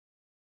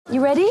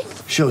You ready?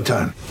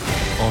 Showtime.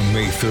 On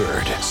May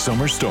 3rd,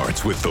 summer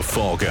starts with The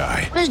Fall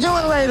Guy. Let's do it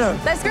later.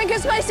 Let's drink a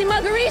spicy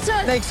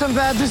margarita. Make some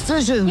bad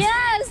decisions.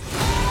 Yes!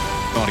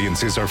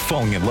 Audiences are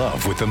falling in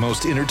love with the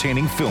most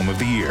entertaining film of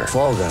the year.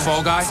 Fall Guy.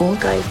 Fall Guy? Fall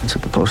Guy. That's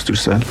what the poster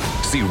said.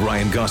 See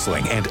Ryan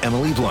Gosling and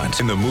Emily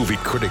Blunt in the movie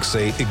critics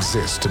say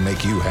exists to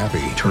make you happy.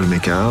 Trying to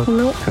make it out?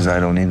 Nope. Because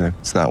I don't either.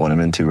 It's not what I'm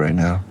into right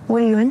now.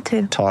 What are you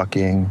into?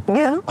 Talking.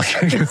 Yeah.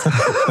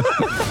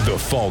 The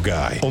Fall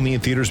Guy. Only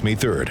in theaters May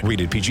 3rd.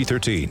 Rated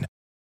PG-13.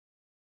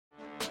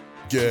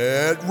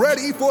 Get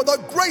ready for the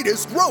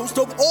greatest roast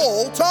of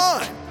all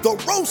time. The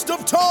Roast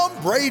of Tom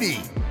Brady.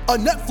 A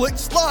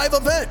Netflix live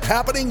event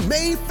happening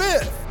May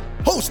 5th.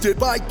 Hosted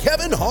by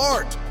Kevin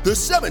Hart. The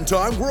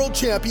 7-time world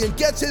champion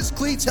gets his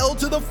cleats held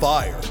to the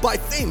fire by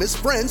famous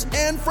friends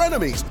and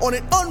frenemies on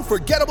an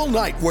unforgettable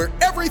night where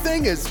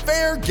everything is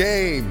fair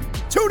game.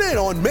 Tune in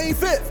on May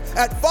 5th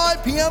at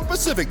 5 p.m.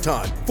 Pacific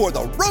time for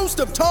the Roast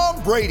of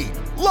Tom Brady.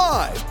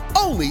 Live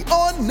only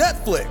on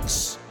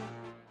Netflix.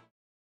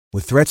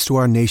 With threats to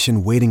our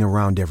nation waiting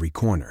around every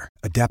corner,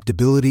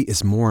 adaptability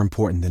is more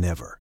important than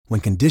ever. When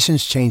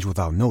conditions change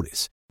without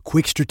notice,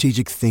 quick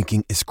strategic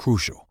thinking is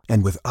crucial.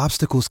 And with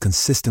obstacles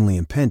consistently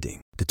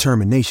impending,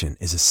 determination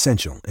is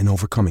essential in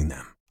overcoming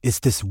them. It's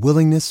this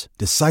willingness,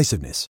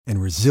 decisiveness,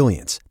 and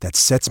resilience that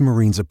sets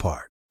Marines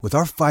apart. With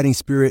our fighting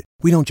spirit,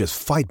 we don't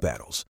just fight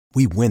battles,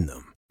 we win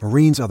them.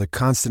 Marines are the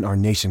constant our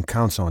nation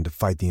counts on to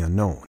fight the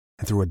unknown.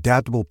 And through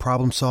adaptable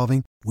problem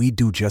solving, we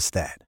do just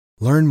that.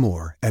 Learn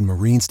more at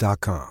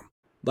marines.com.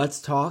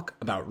 Let's talk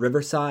about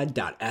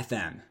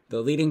Riverside.fm, the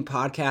leading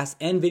podcast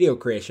and video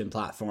creation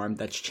platform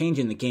that's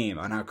changing the game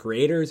on how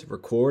creators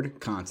record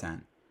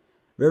content.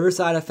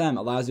 Riverside FM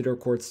allows you to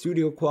record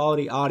studio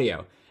quality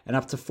audio and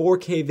up to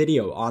 4K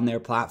video on their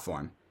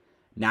platform.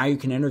 Now you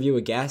can interview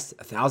a guest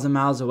 1,000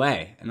 miles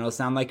away and it'll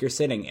sound like you're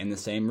sitting in the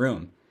same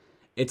room.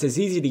 It's as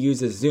easy to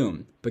use as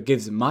Zoom, but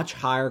gives much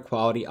higher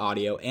quality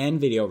audio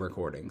and video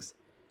recordings.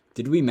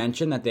 Did we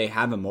mention that they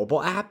have a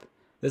mobile app?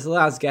 This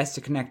allows guests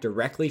to connect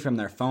directly from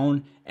their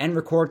phone and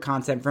record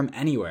content from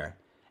anywhere.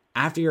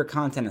 After your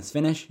content is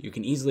finished, you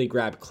can easily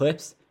grab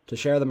clips to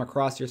share them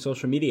across your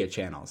social media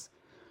channels.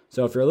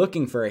 So if you're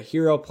looking for a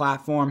hero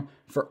platform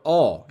for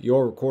all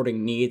your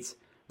recording needs,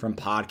 from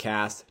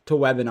podcasts to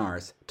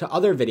webinars to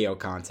other video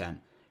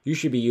content, you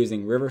should be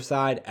using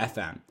Riverside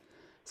FM.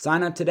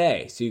 Sign up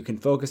today so you can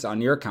focus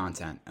on your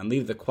content and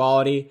leave the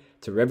quality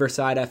to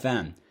Riverside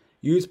FM.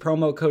 Use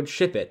promo code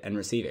SHIPIT and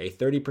receive a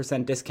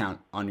 30%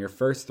 discount on your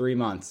first 3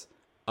 months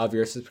of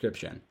your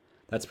subscription.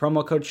 That's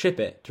promo code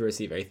SHIPIT to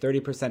receive a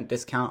 30%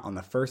 discount on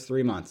the first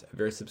 3 months of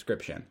your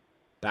subscription.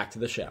 Back to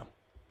the show.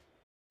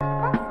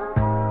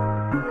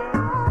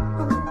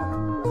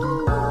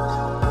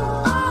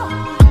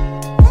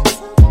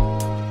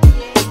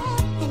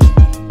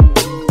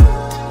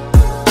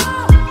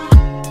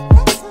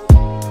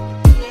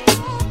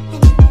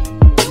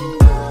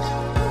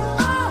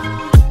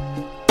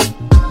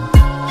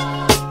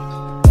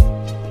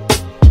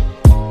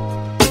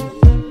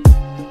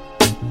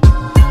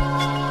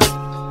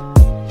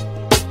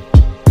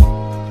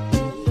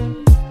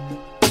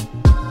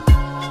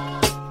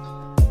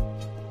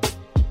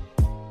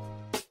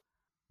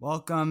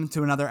 Welcome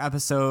to another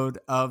episode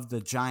of the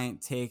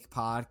Giant Take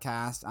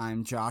podcast.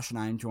 I'm Josh and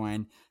I'm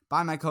joined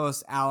by my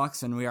co-host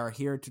Alex, and we are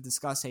here to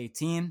discuss a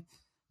team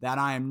that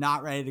I am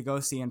not ready to go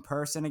see in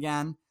person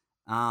again.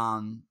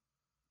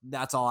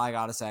 That's all I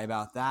got to say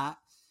about that.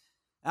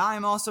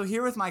 I'm also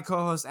here with my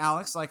co-host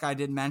Alex. Like I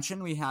did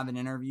mention, we have an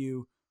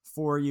interview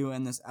for you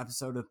in this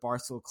episode with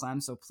Barstool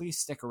Clem, so please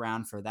stick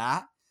around for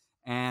that.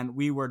 And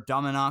we were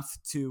dumb enough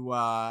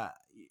to,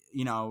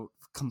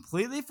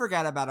 completely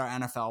forget about our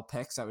NFL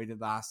picks that we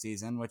did last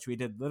season, which we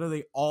did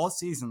literally all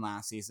season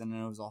last season,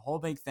 and it was a whole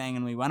big thing,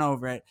 and we went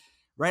over it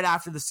right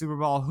after the Super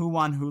Bowl, who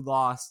won, who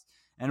lost,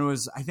 and it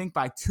was, I think,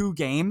 by 2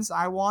 games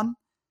I won,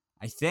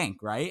 I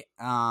think, right?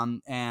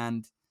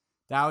 And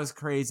that was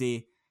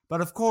crazy. But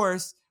of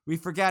course, we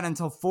forget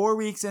until 4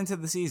 weeks into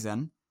the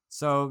season,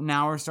 so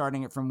now we're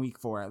starting it from week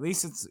 4. At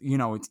least it's,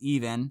 it's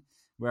even,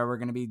 where we're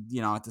going to be,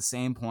 at the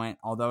same point,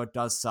 although it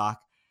does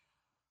suck.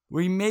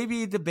 We may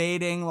be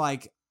debating,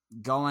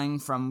 going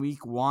from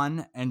week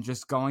 1 and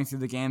just going through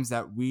the games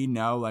that we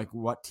know,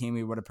 what team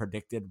we would have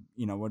predicted,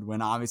 would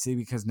win, obviously,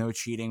 because no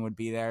cheating would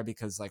be there,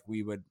 because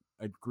we would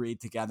agree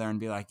together and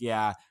be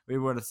yeah, we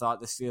would have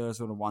thought the Steelers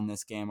would have won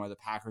this game or the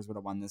Packers would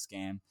have won this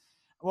game.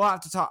 We'll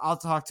have to talk. I'll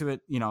talk to it,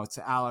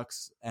 to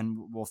Alex, and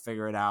we'll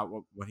figure it out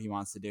what he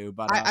wants to do.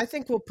 But I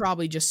think we'll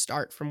probably just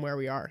start from where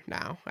we are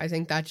now. I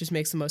think that just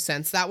makes the most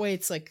sense. That way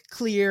it's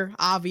clear,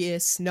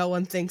 obvious. No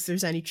one thinks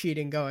there's any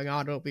cheating going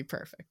on. It'll be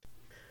perfect.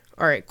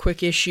 All right,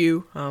 quick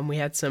issue. We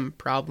had some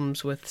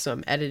problems with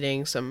some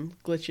editing, some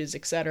glitches,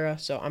 etc.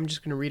 So I'm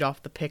just going to read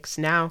off the picks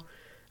now.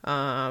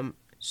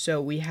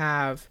 So we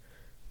have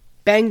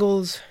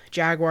Bengals,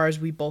 Jaguars.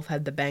 We both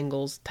had the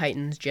Bengals.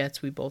 Titans,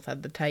 Jets. We both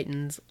had the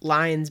Titans.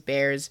 Lions,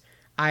 Bears.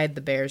 I had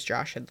the Bears.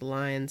 Josh had the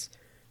Lions.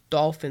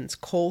 Dolphins,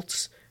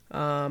 Colts.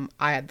 I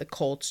had the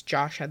Colts.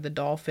 Josh had the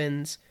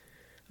Dolphins.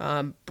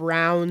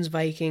 Browns,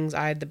 Vikings,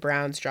 I had the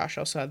Browns. Josh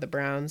also had the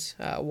Browns.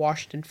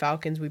 Washington,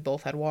 Falcons, we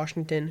both had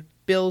Washington.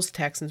 Bills,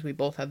 Texans, we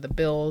both had the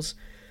Bills.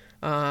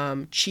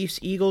 Chiefs,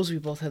 Eagles, we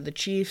both had the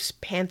Chiefs.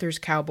 Panthers,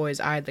 Cowboys,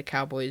 I had the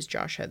Cowboys.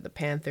 Josh had the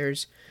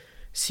Panthers.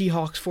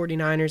 Seahawks,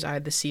 49ers, I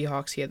had the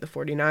Seahawks. He had the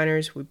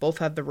 49ers. We both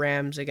had the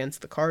Rams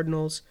against the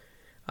Cardinals.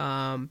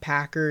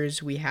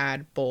 Packers, we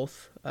had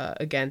both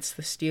against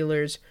the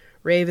Steelers.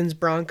 Ravens,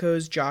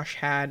 Broncos, Josh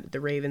had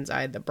the Ravens.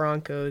 I had the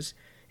Broncos.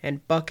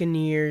 And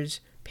Buccaneers,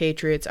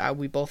 Patriots,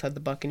 we both had the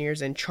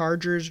Buccaneers. And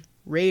Chargers,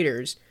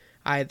 Raiders,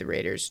 I had the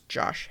Raiders.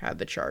 Josh had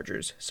the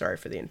Chargers. Sorry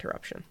for the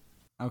interruption.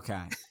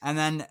 Okay. And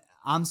then,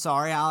 I'm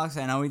sorry, Alex.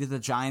 I know we did the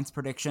Giants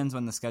predictions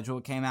when the schedule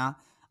came out.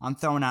 I'm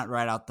throwing that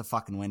right out the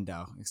fucking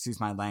window. Excuse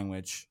my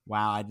language.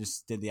 Wow, I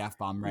just did the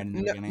F-bomb right in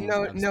the beginning.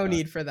 No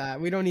need for that.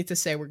 We don't need to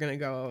say we're going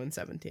to go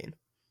 0-17.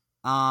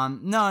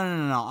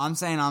 No. I'm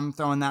saying I'm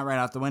throwing that right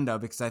out the window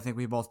because I think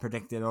we both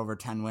predicted over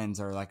 10 wins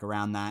or like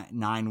around that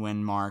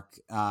 9-win mark.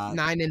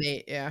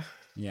 9-8, yeah.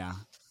 Yeah.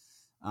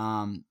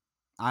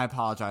 I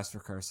apologize for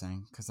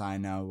cursing because I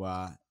know,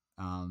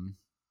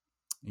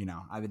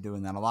 I've been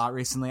doing that a lot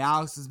recently.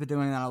 Alex has been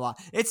doing that a lot.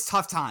 It's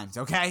tough times,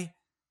 okay?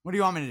 What do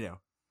you want me to do?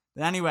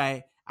 But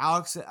anyway,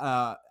 Alex,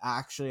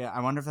 actually, I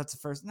wonder if that's the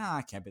first. No,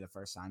 it can't be the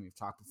first time you've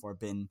talked before,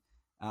 been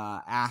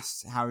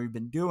asked how you've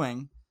been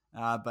doing.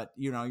 But,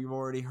 you've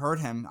already heard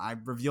him. I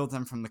revealed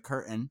him from the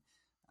curtain,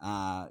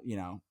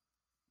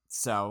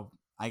 so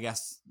I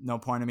guess no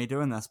point in me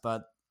doing this,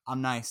 but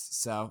I'm nice.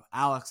 So,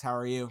 Alex, how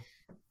are you?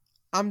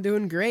 I'm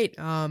doing great.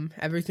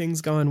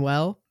 Everything's going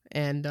well,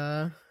 and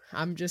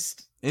I'm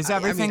just... Is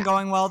everything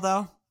going well,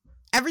 though?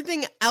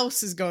 Everything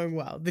else is going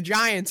well. The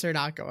Giants are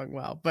not going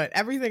well, but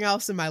everything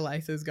else in my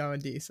life is going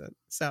decent.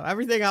 So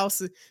everything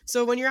else.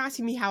 So when you're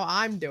asking me how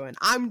I'm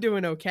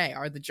doing okay.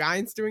 Are the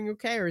Giants doing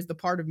okay, or is the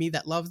part of me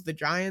that loves the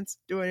Giants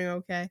doing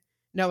okay?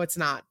 No, it's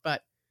not.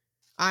 But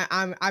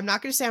I'm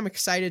not going to say I'm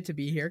excited to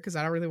be here because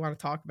I don't really want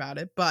to talk about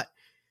it. But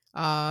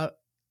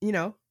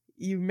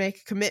you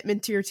make a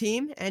commitment to your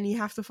team and you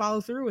have to follow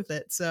through with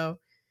it. So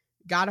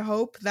gotta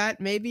hope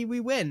that maybe we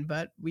win,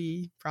 but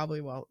we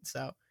probably won't.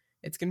 So.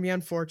 It's going to be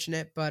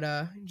unfortunate, but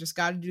just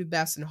got to do the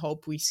best and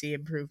hope we see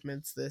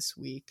improvements this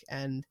week.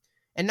 And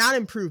not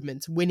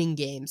improvements, winning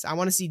games. I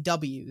want to see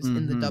W's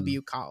in the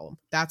W column.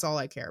 That's all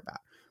I care about.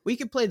 We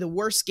could play the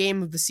worst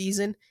game of the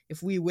season.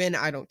 If we win,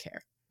 I don't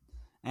care.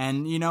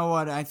 And you know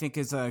what I think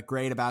is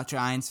great about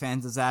Giants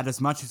fans is that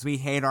as much as we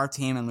hate our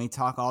team and we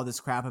talk all this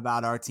crap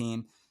about our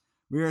team,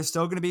 we are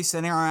still going to be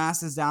sitting our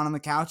asses down on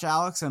the couch,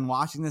 Alex, and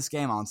watching this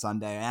game on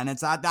Sunday. And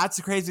that's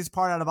the craziest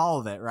part out of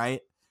all of it,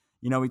 right?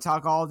 We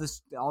talk all this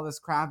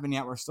crap, and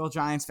yet we're still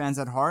Giants fans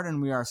at heart,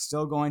 and we are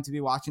still going to be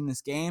watching this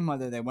game,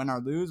 whether they win or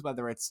lose,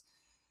 whether it's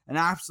an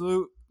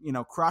absolute,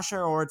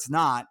 crusher or it's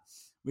not.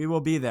 We will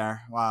be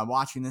there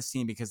watching this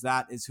team because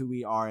that is who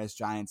we are as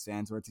Giants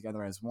fans. We're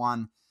together as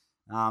one.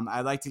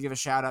 I'd like to give a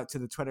shout out to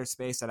the Twitter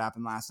space that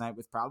happened last night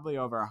with probably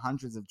over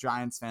hundreds of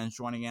Giants fans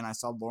joining in. I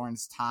saw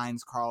Lawrence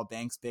Tynes, Carl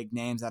Banks, big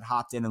names that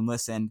hopped in and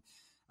listened.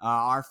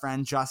 Our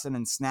friend Justin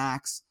and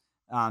Snacks,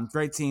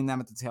 great seeing them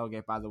at the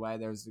tailgate, by the way.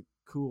 There's a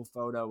cool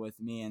photo with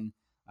me and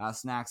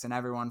Snacks and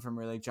everyone from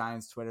Really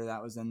Giants Twitter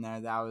that was in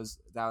there. That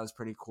was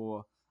pretty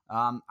cool.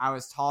 I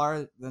was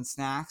taller than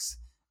Snacks,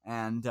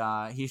 and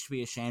he should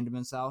be ashamed of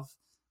himself.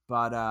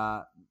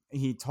 But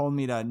he told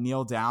me to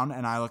kneel down,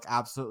 and I look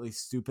absolutely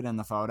stupid in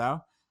the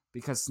photo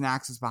because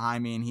Snacks is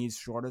behind me and he's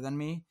shorter than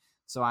me.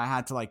 So I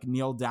had to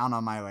kneel down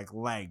on my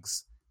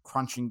legs,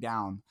 crunching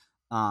down.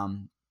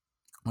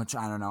 Which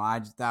I don't know.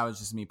 That was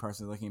just me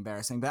personally looking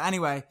embarrassing. But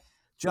anyway.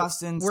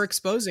 We're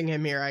exposing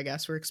him here, I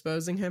guess. We're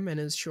exposing him and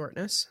his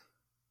shortness.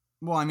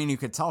 Well, I mean, you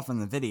could tell from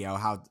the video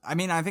how... I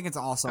mean, I think it's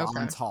also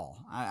I'm tall.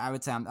 I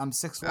would say I'm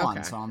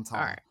 6'1", so I'm tall.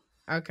 All right.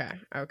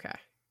 Okay.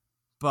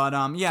 But,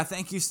 yeah,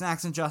 thank you,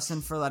 Snacks and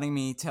Justin, for letting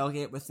me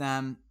tailgate with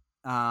them.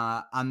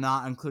 I'm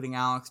not including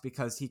Alex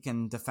because he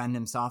can defend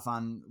himself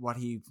on what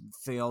he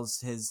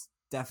feels his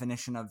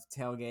definition of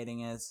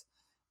tailgating is.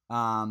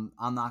 I'm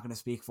not going to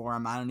speak for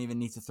him. I don't even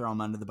need to throw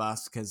him under the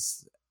bus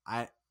because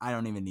I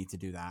don't even need to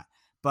do that.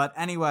 But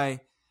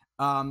anyway,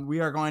 we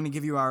are going to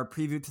give you our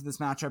preview to this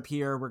matchup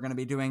here. We're going to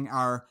be doing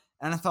our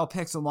NFL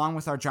picks along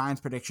with our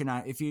Giants prediction.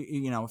 If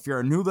you're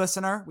a new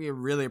listener, we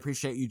really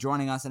appreciate you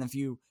joining us. And if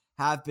you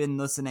have been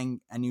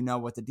listening and you know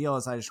what the deal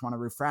is, I just want to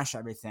refresh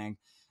everything.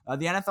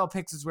 The NFL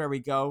picks is where we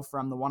go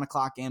from the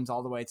 1:00 games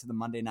all the way to the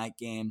Monday night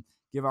game,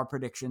 give our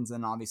predictions,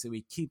 and obviously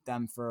we keep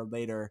them for a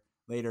later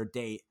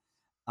date.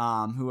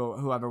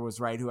 Whoever was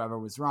right, whoever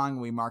was wrong,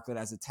 we mark it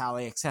as a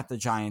tally, except the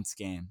Giants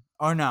game.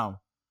 Or no.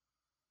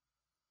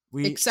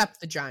 Except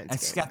the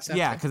Giants game.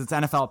 Yeah, because it's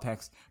NFL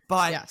picks.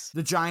 But yes.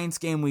 The Giants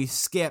game, we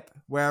skip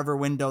wherever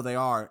window they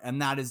are, and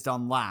that is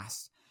done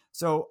last.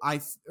 So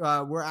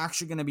we're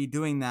actually going to be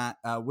doing that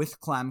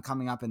with Clem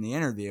coming up in the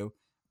interview,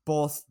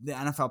 both the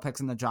NFL picks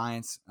and the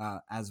Giants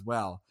as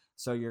well.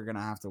 So you're going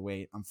to have to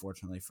wait,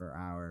 unfortunately, for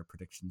our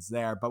predictions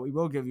there. But we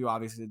will give you,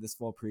 obviously, this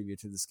full preview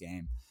to this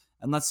game.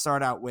 And let's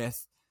start out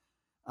with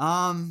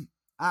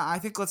I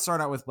think let's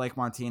start out with Blake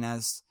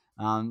Martinez.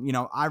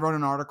 I wrote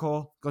an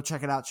article. Go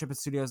check it out,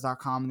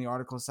 chipitstudios.com in the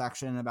article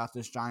section about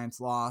this Giants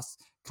loss,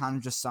 kind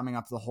of just summing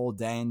up the whole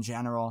day in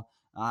general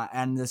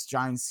and this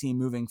Giants team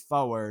moving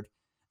forward.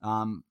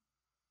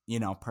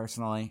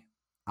 Personally,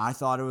 I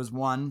thought it was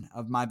one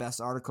of my best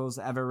articles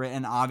ever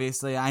written.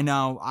 Obviously, I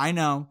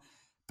know.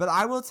 But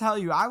I will tell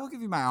you, I will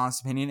give you my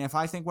honest opinion. If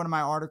I think one of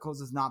my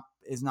articles is not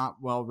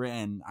well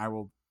written, I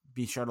will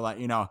be sure to let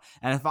you know.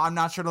 And if I'm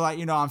not sure to let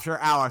you know, I'm sure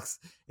Alex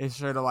is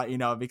sure to let you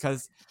know,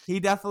 because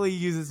he definitely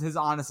uses his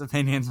honest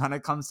opinions when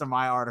it comes to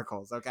my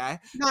articles, okay?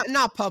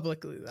 Not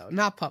publicly, though.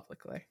 Not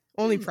publicly.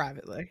 Only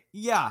privately.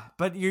 Yeah,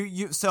 but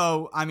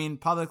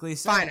publicly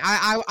say. Fine,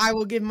 I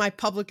will give my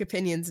public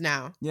opinions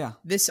now. Yeah.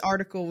 This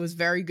article was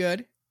very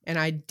good, and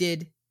I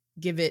did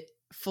give it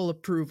full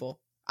approval.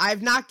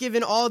 I've not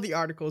given all the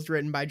articles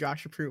written by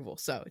Josh approval,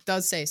 so it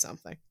does say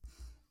something.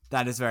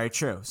 That is very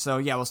true. So,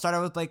 yeah, we'll start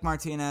out with Blake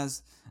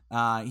Martinez.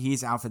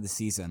 He's out for the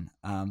season,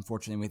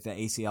 unfortunately, with the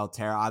ACL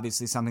tear.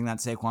 Obviously, something that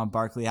Saquon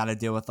Barkley had to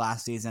deal with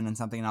last season and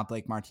something that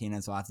Blake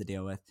Martinez will have to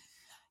deal with.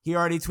 He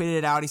already tweeted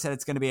it out. He said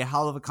it's going to be a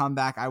hell of a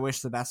comeback. I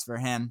wish the best for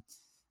him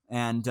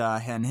and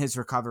his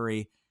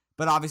recovery.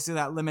 But obviously,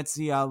 that limits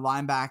the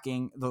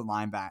linebacker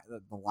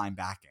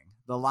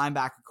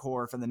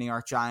core for the New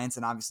York Giants.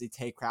 And obviously,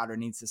 Tay Crowder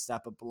needs to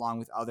step up along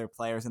with other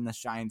players in this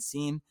Giants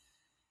team.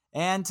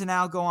 And to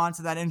now go on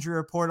to that injury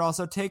report,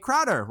 also Tay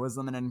Crowder was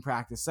limited in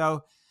practice.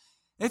 So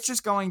it's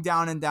just going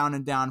down and down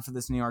and down for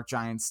this New York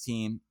Giants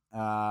team.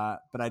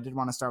 But I did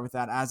want to start with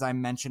that. As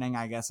I'm mentioning,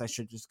 I guess I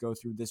should just go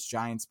through this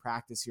Giants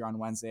practice here on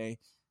Wednesday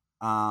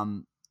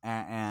and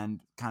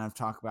kind of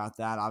talk about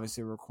that.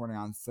 Obviously, we're recording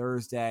on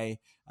Thursday,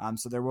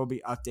 so there will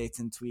be updates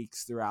and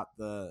tweaks throughout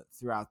the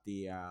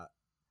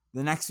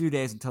next few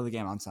days until the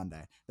game on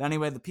Sunday. But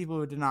anyway, the people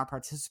who did not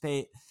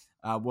participate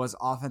was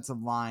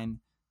offensive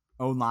line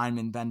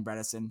O-lineman Ben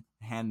Bredesen,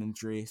 hand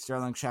injury,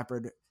 Sterling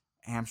Shepard,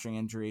 hamstring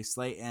injury,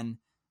 Slayton,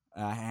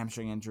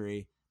 hamstring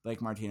injury,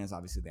 Blake Martinez,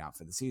 obviously the out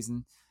for the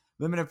season.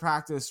 Limited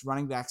practice,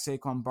 running back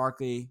Saquon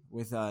Barkley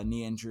with a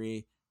knee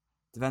injury,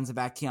 defensive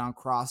back Keon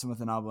Crossan with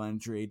an elbow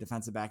injury,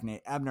 defensive back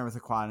Nate Ebner with a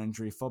quad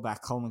injury,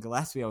 fullback Coleman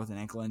Gillespie with an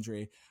ankle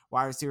injury,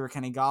 wide receiver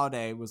Kenny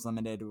Galladay was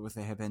limited with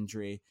a hip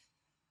injury.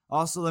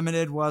 Also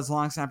limited was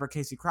long snapper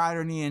Casey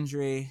Crowder, knee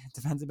injury,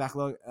 defensive back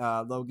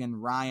Logan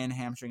Ryan,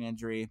 hamstring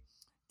injury,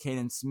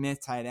 Caden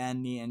Smith, tight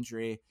end, knee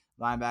injury,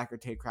 linebacker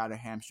Tay Crowder,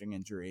 hamstring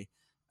injury.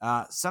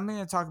 Something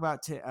to talk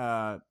about.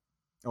 Go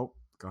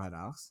ahead,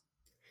 Alex.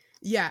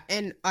 Yeah,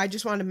 and I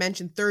just wanted to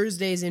mention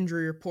Thursday's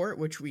injury report,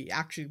 which we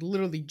actually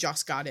literally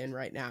just got in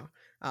right now,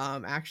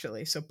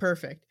 so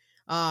perfect.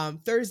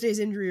 Thursday's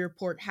injury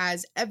report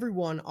has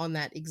everyone on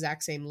that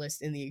exact same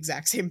list in the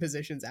exact same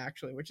positions,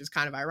 actually, which is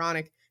kind of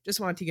ironic. Just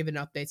wanted to give an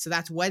update. So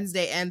that's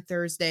Wednesday and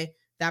Thursday,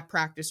 that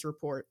practice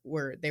report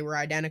where they were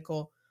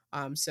identical.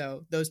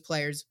 So those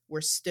players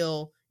were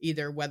still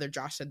either whether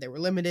Josh said they were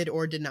limited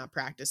or did not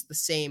practice. The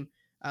same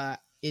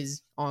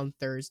is on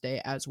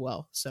Thursday as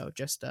well. So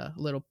just a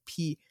little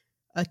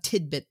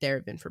tidbit there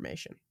of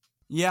information.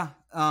 Yeah,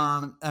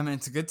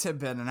 it's a good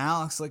tidbit. And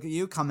Alex, look at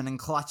you coming in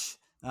clutch,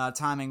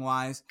 timing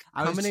wise.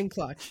 Coming in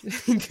clutch.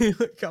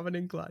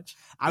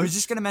 I was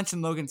just going to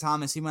mention Logan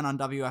Thomas. He went on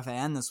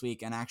WFAN this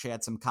week and actually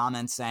had some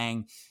comments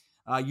saying,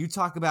 you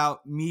talk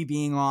about me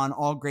being on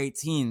all great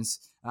teams.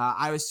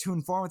 I was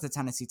 2-4 with the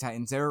Tennessee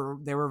Titans. They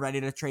were ready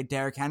to trade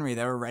Derrick Henry.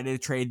 They were ready to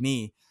trade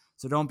me.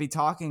 So don't be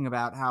talking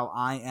about how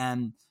I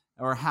am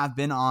or have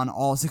been on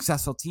all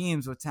successful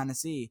teams with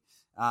Tennessee.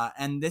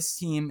 And this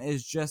team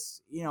is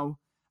just,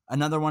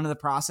 another one of the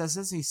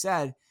processes. He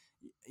said,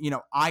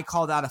 I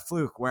called out a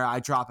fluke where I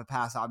drop a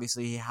pass.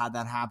 Obviously, he had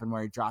that happen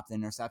where he dropped the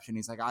interception.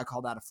 He's like, I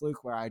called out a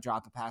fluke where I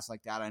dropped a pass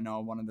like that. I know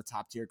one of the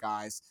top-tier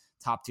guys,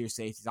 top-tier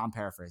safeties. I'm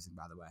paraphrasing,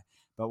 by the way.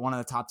 But one of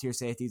the top-tier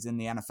safeties in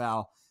the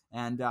NFL.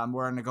 And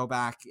we're going to go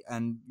back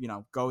and,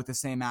 go with the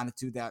same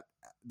attitude that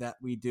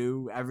we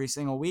do every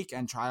single week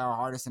and try our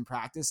hardest in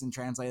practice and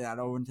translate that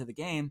over into the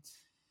game.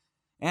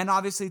 And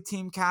obviously,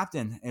 team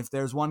captain. If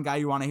there's one guy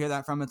you want to hear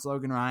that from, it's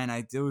Logan Ryan.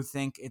 I do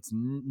think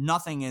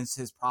nothing is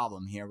his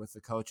problem here with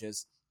the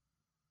coaches.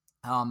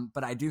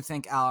 But I do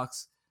think,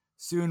 Alex,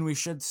 soon we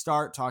should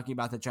start talking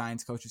about the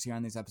Giants coaches here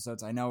on these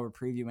episodes. I know we're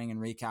previewing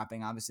and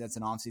recapping. Obviously, that's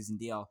an off-season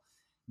deal.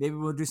 Maybe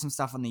we'll do some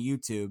stuff on the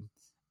YouTube.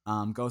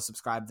 Go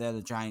subscribe there.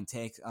 The Giant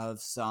Take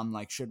of some,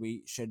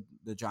 should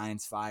the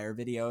Giants fire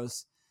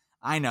videos.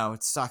 I know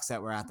it sucks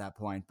that we're at that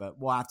point, but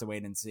we'll have to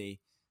wait and see.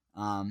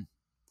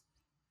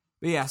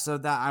 But yeah, so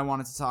that I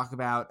wanted to talk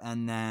about.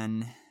 And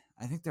then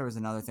I think there was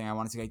another thing I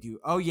wanted to get to.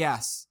 Oh,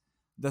 yes.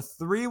 The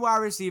 3 wide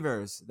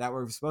receivers that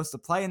were supposed to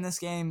play in this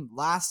game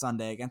last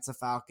Sunday against the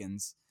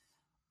Falcons,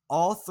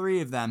 all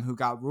 3 of them who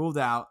got ruled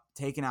out,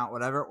 taken out,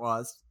 whatever it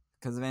was,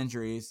 because of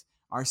injuries,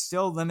 are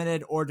still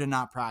limited or did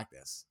not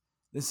practice.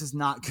 This is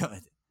not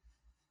good.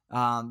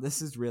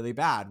 This is really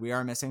bad. We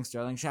are missing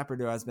Sterling Shepard,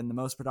 who has been the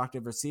most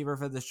productive receiver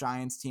for this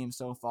Giants team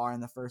so far in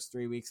the first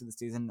 3 weeks of the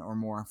season, or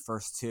more,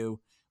 first 2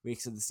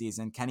 weeks of the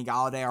season. Kenny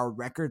Galladay, our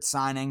record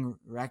signing,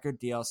 record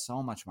deal.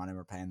 So much money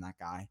we're paying that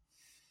guy.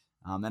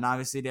 And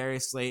obviously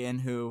Darius Slayton,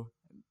 who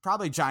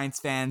probably Giants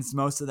fans,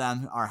 most of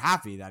them are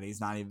happy that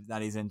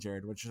he's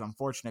injured, which is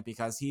unfortunate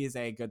because he is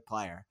a good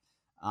player.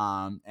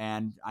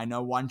 And I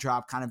know one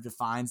drop kind of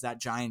defines that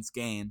Giants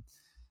game,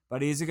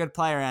 but he's a good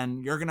player,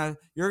 and you're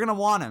gonna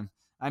want him.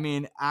 I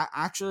mean,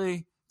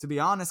 actually, to be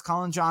honest,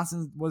 Colin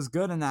Johnson was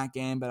good in that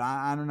game, but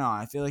I don't know.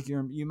 I feel like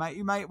you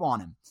might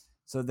want him.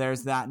 So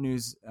there's that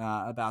news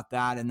about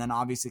that, and then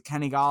obviously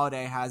Kenny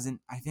Golladay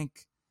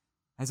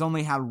has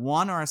only had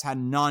one or has had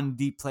none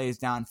deep plays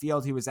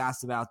downfield. He was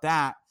asked about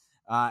that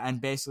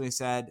and basically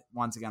said,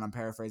 once again, I'm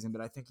paraphrasing,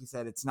 but I think he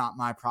said, it's not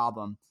my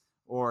problem.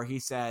 Or he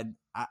said,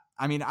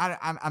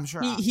 I'm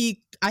sure.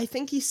 I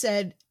think he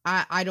said,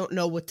 I don't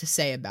know what to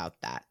say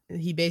about that.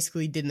 He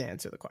basically didn't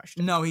answer the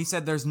question. No, he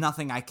said, there's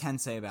nothing I can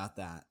say about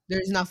that.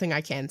 There's nothing I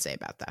can say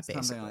about that,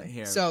 basically.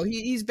 Like so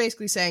he's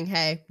basically saying,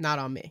 hey, not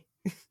on me.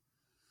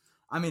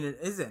 I mean, it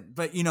isn't.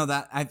 But,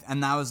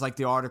 and that was like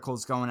the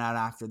articles going out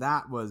after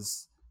that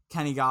was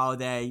Kenny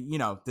Golladay.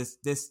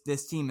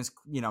 This team is,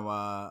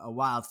 a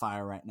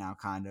wildfire right now,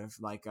 kind of.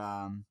 Like,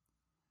 I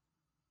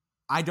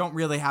don't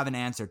really have an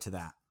answer to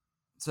that.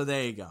 So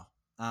there you go.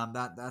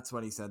 That's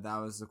what he said.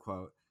 That was the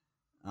quote.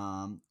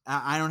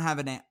 I don't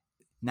have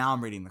now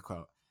I'm reading the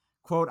quote.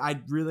 Quote, I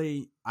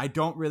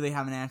don't really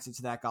have an answer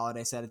to that,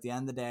 Golladay said. At the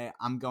end of the day,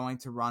 I'm going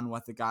to run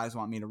what the guys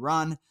want me to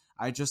run.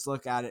 I just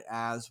look at it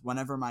as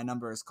whenever my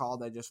number is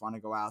called, I just want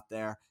to go out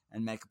there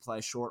and make a play,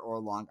 short or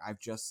long. I've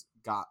just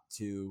got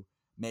to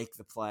make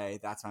the play.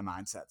 That's my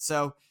mindset.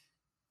 So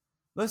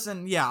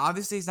listen, yeah,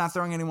 obviously he's not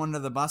throwing anyone under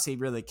the bus. He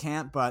really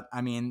can't, but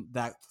I mean,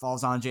 that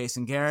falls on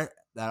Jason Garrett.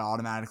 That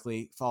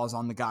automatically falls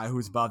on the guy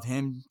who's above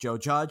him, Joe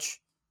Judge.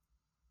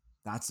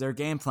 That's their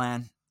game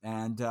plan.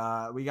 And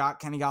we got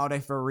Kenny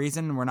Golladay for a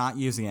reason, and we're not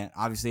using it.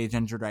 Obviously, he's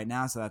injured right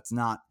now, so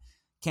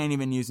can't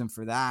even use him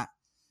for that.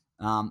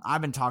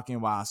 I've been talking a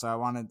while, so I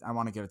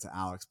want to give it to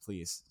Alex,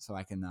 please, so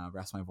I can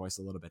rest my voice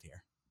a little bit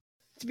here.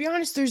 To be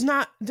honest, there's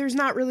not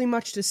really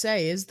much to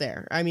say, is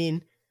there? I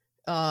mean,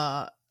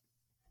 Kenny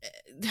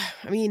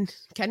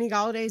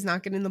Golladay is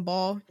not getting the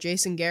ball.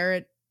 Jason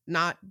Garrett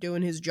not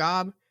doing his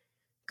job.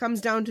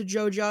 Comes down to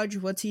Joe Judge.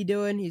 What's he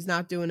doing? He's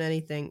not doing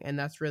anything, and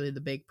that's really the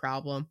big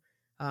problem.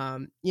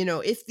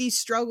 If these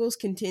struggles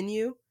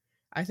continue,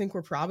 I think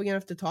we're probably gonna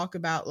have to talk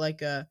about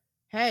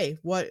hey,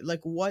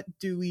 what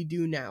do we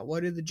do now?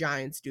 What do the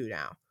Giants do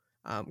now?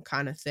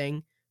 Kind of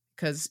thing,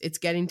 because it's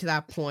getting to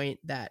that point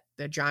that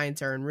the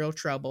Giants are in real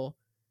trouble.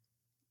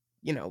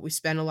 We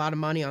spend a lot of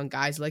money on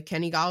guys like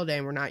Kenny Golladay,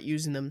 and we're not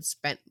using them.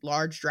 Spent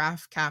large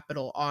draft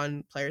capital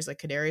on players like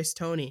Kadarius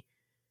Toney.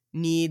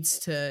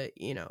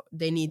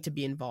 They need to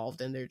be involved,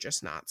 and they're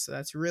just not. So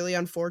that's really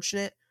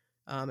unfortunate,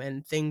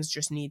 and things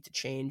just need to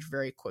change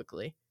very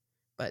quickly.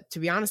 But to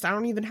be honest, I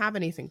don't even have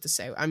anything to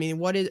say. I mean,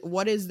 what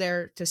is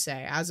there to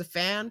say? As a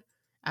fan,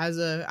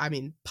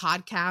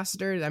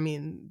 podcaster,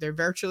 they're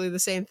virtually the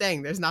same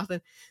thing. There's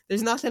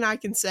nothing I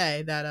can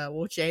say that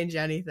will change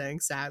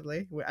anything,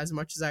 sadly, as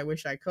much as I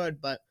wish I could.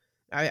 But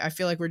I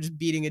feel like we're just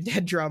beating a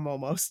dead drum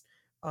almost.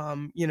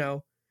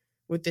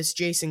 With this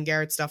Jason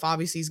Garrett stuff,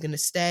 obviously he's going to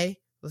stay.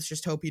 Let's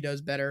just hope he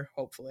does better,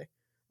 hopefully.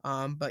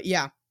 But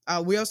yeah,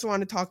 we also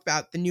want to talk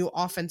about the new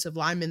offensive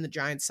lineman the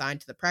Giants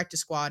signed to the practice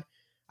squad.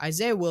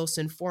 Isaiah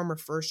Wilson, former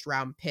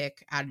first-round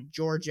pick out of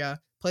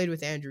Georgia, played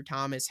with Andrew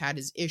Thomas, had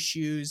his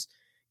issues,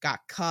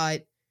 got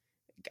cut,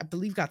 I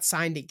believe got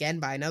signed again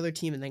by another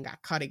team and then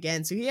got cut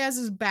again. So he has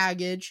his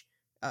baggage,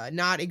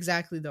 not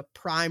exactly the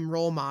prime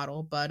role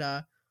model,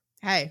 but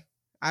hey,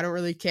 I don't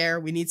really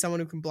care. We need someone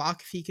who can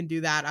block if he can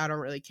do that. I don't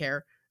really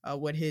care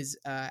what his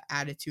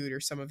attitude or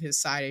some of his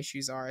side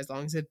issues are, as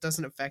long as it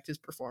doesn't affect his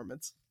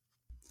performance.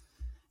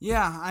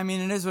 Yeah, I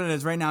mean, it is what it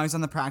is. Right now, he's on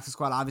the practice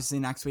squad. Obviously,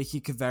 next week, he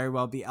could very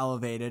well be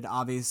elevated.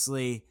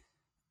 Obviously,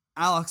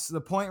 Alex,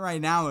 the point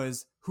right now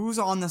is who's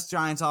on this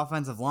Giants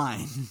offensive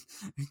line?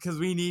 Because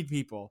we need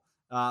people.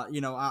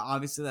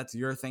 Obviously, that's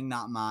your thing,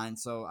 not mine.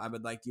 So I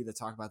would like you to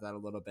talk about that a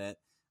little bit.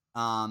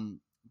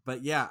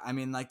 But yeah, I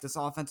mean, this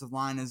offensive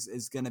line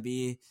is going to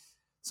be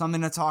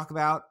something to talk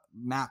about.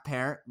 Matt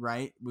Parrott,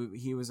 right?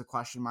 He was a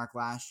question mark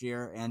last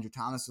year. Andrew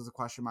Thomas was a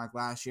question mark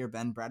last year.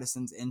 Ben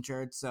Bredeson's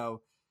injured.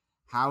 So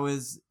how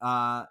is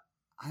I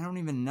don't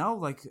even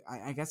know.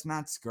 I guess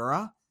Matt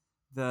Skura,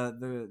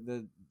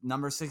 the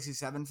number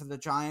 67 for the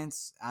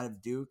Giants out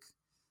of Duke.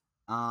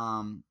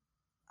 I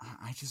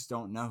just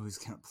don't know who's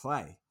gonna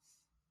play.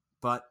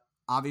 But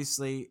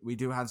obviously we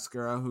do have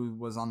Skura, who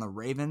was on the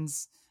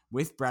Ravens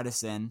with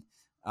Bredeson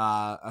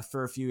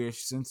for a few years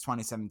since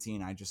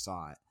 2017. I just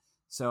saw it.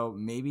 So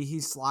maybe he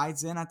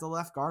slides in at the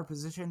left guard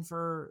position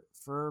for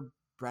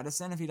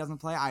Bredesen if he doesn't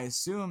play. I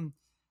assume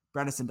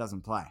Bredesen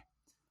doesn't play.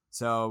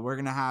 So we're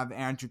going to have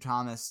Andrew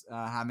Thomas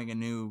having a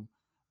new,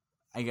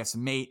 I guess,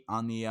 mate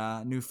on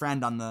the new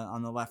friend on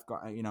the left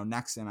guard,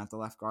 next to him at the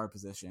left guard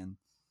position.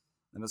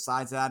 And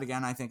besides that,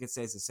 again, I think it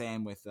stays the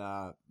same with,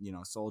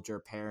 Soldier,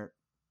 Parrott,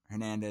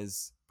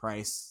 Hernandez,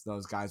 Price,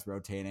 those guys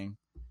rotating.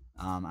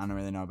 I don't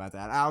really know about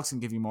that. Alex can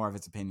give you more of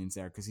his opinions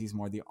there because he's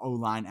more the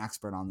O-line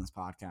expert on this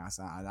podcast.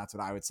 That's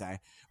what I would say.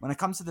 When it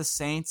comes to the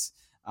Saints,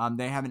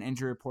 they have an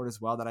injury report as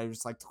well that I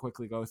just like to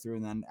quickly go through,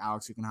 and then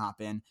Alex, you can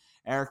hop in.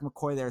 Eric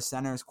McCoy, their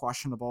center, is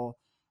questionable.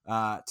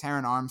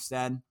 Taron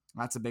Armstead,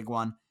 that's a big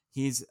one.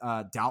 He's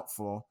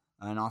doubtful,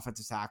 an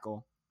offensive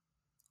tackle.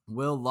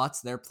 Will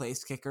Lutz, their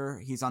place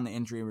kicker, he's on the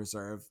injury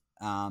reserve.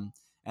 And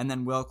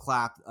then Will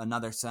Clapp,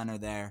 another center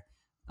there,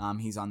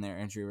 he's on their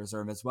injury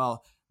reserve as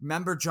well.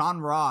 Remember,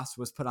 John Ross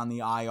was put on the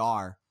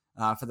IR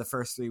for the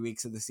first 3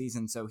 weeks of the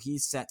season, so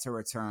he's set to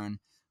return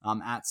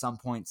at some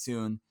point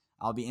soon.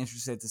 I'll be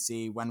interested to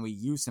see when we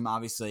use him.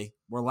 Obviously,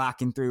 we're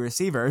lacking 3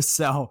 receivers,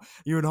 so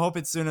you would hope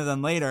it's sooner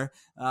than later.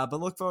 But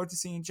look forward to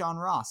seeing John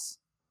Ross.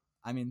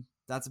 I mean,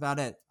 that's about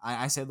it.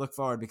 I say look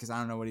forward because I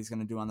don't know what he's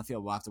going to do on the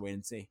field. We'll have to wait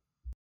and see.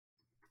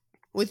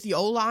 With the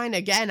O-line,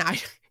 again,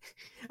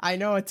 I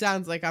know it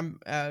sounds like I'm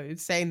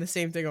saying the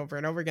same thing over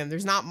and over again.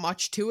 There's not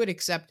much to it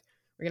except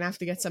we're going to have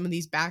to get some of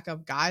these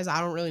backup guys. I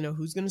don't really know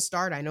who's going to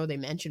start. I know they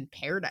mentioned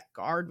paired at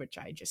guard, which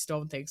I just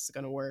don't think is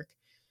going to work.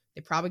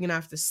 They're probably going to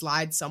have to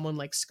slide someone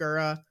like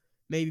Skura,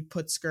 maybe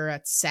put Skura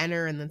at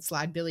center and then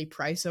slide Billy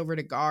Price over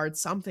to guard,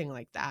 something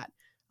like that.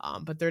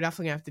 But they're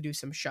definitely going to have to do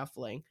some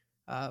shuffling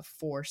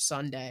for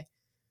Sunday.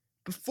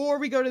 Before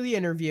we go to the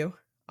interview,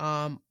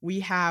 we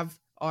have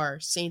our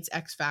Saints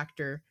X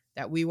Factor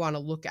that we want to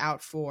look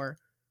out for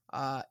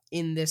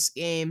in this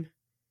game.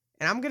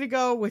 And I'm going to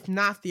go with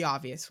not the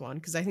obvious one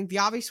because I think the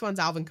obvious one's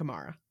Alvin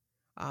Kamara.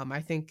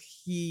 I think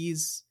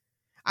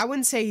I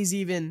wouldn't say he's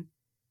even,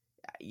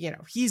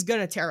 he's going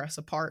to tear us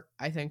apart.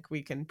 I think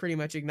we can pretty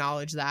much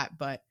acknowledge that.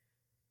 But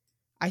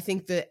I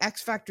think the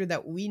X factor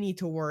that we need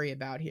to worry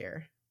about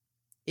here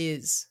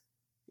is,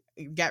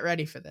 get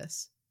ready for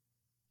this,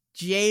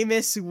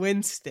 Jameis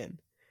Winston.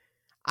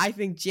 I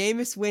think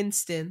Jameis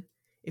Winston,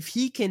 if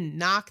he can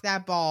knock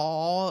that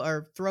ball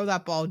or throw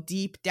that ball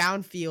deep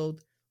downfield,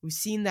 we've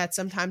seen that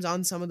sometimes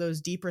on some of those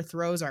deeper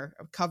throws, our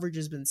coverage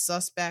has been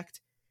suspect.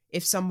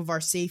 If some of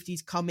our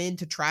safeties come in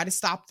to try to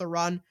stop the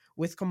run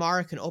with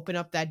Kamara, can open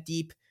up that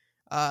deep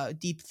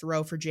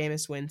throw for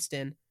Jameis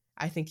Winston.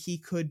 I think he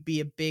could be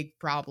a big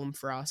problem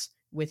for us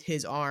with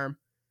his arm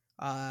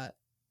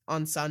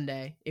on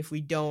Sunday if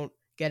we don't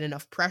get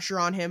enough pressure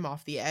on him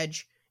off the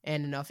edge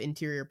and enough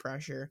interior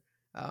pressure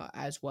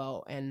as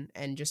well, and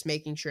just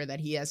making sure that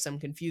he has some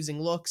confusing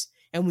looks.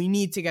 And we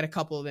need to get a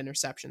couple of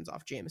interceptions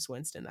off Jameis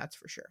Winston, that's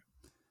for sure.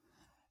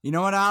 You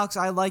know what, Alex?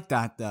 I like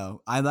that,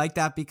 though. I like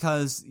that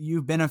because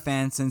you've been a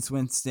fan since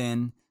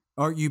Winston,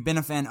 or you've been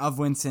a fan of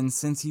Winston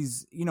since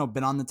he's,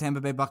 been on the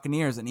Tampa Bay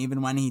Buccaneers. And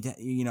even when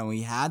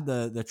he had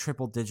the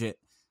triple digit,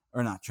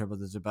 or not triple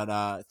digit,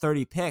 but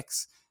 30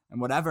 picks and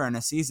whatever in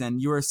a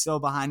season, you were still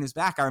behind his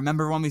back. I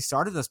remember when we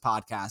started this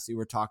podcast, you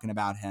were talking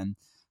about him.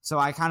 So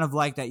I kind of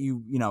like that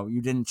you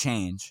didn't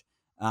change.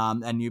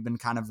 And you've been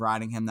kind of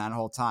riding him that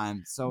whole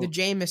time. So the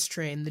Jameis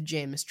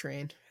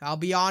train. I'll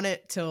be on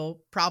it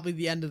till probably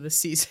the end of the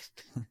season.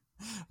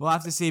 We'll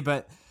have to see,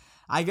 but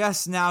I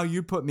guess now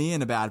you put me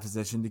in a bad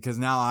position because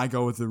now I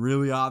go with the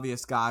really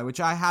obvious guy, which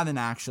I haven't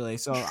actually.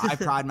 So I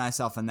pride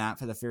myself in that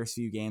for the first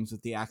few games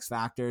with the X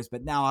factors,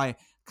 but now I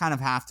kind of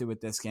have to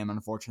with this game,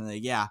 unfortunately.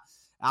 Yeah,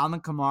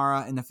 Alvin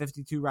Kamara in the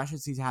 52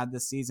 rushes he's had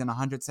this season,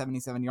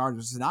 177 yards,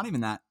 which is not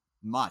even that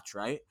much,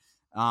 right?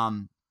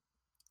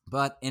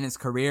 But in his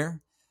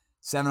career,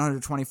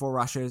 724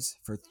 rushes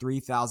for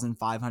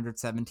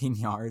 3,517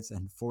 yards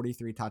and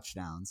 43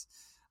 touchdowns.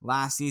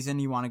 Last season,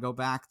 you want to go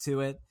back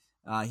to it.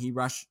 He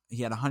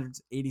had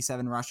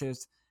 187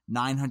 rushes,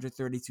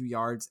 932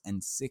 yards,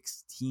 and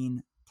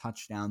 16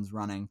 touchdowns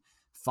running,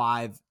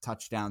 5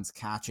 touchdowns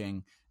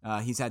catching.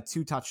 He's had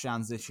 2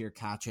 touchdowns this year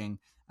catching,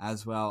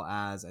 as well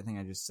as, I think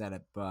I just said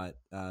it, but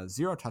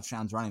 0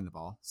 touchdowns running the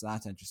ball. So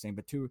that's interesting.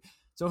 But 2.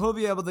 So he'll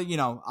be able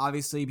to,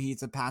 obviously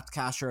he's a pass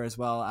catcher as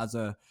well as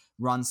a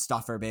run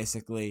stuffer,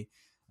 basically.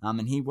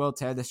 And he will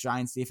tear this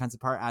Giants defense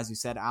apart, as you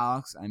said,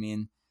 Alex. I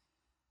mean,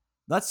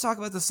 let's talk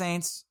about the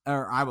Saints,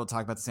 or I will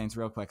talk about the Saints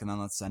real quick, and then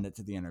let's send it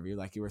to the interview,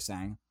 like you were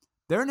saying.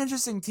 They're an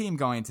interesting team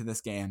going into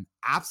this game.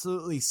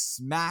 Absolutely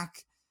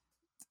smack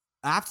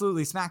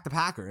the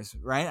Packers,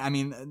 right? I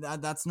mean,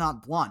 that's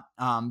not blunt.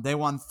 They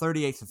won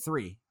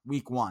 38-3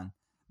 week 1.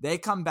 They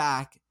come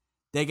back,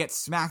 they get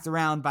smacked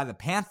around by the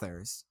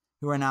Panthers,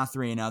 who are now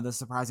 3-0, the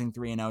surprising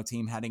 3-0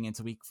 team heading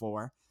into week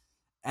 4,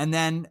 and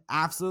then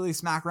absolutely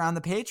smack around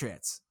the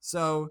Patriots.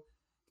 So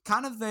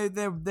kind of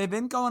they've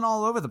been going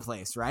all over the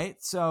place, right?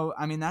 So,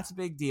 I mean, that's a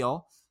big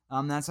deal.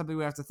 That's something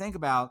we have to think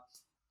about.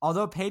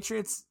 Although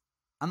Patriots,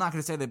 I'm not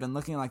going to say they've been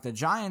looking like the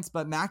Giants,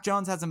 but Mac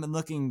Jones hasn't been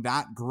looking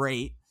that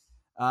great.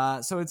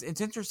 So it's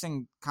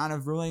interesting kind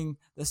of ruling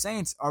the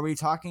Saints. Are we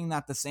talking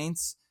that the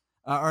Saints,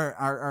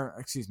 are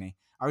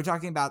we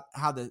talking about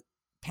how the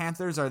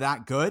Panthers are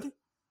that good?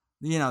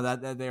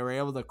 That they were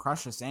able to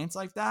crush the Saints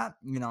like that,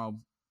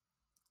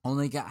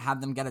 only have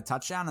them get a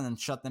touchdown and then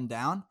shut them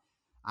down.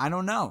 I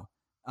don't know.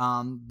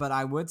 But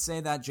I would say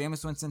that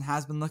Jameis Winston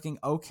has been looking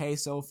okay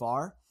so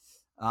far.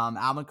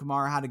 Alvin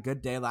Kamara had a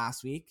good day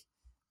last week.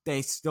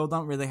 they still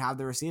don't really have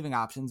the receiving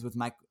options with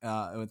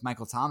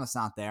Michael Thomas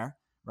not there.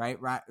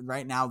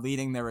 Right now,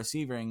 leading their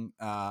receiving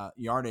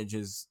yardage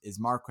is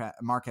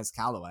Marquez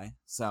Callaway.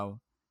 So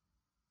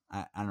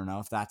I don't know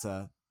if that's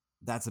a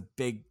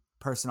big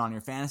person on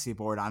your fantasy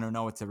board. I don't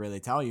know what to really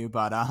tell you,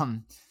 but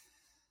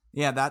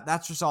yeah,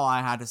 that's just all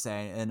I had to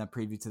say in a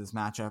preview to this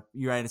matchup.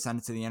 You ready to send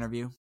it to the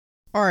interview?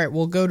 All right,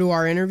 we'll go to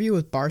our interview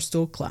with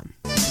Barstool Clem.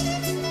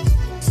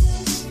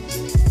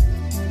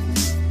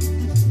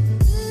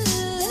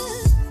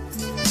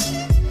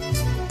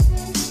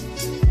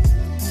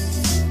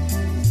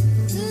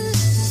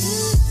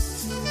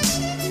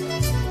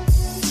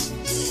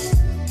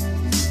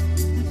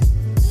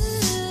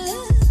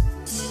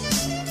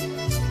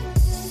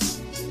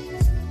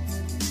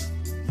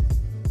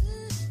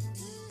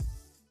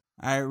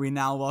 All right, we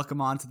now welcome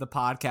onto the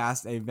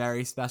podcast a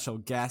very special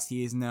guest.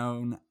 He is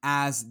known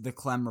as the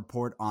Clem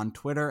Report on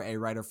Twitter, a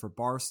writer for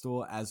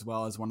Barstool, as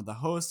well as one of the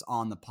hosts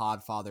on the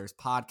Podfathers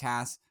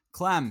podcast.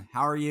 Clem,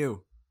 how are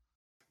you?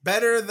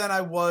 Better than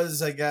I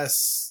was, I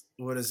guess,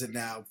 what is it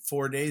now,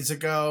 4 days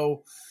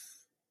ago.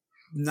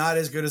 Not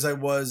as good as I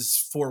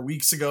was 4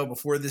 weeks ago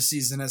before this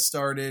season has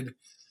started.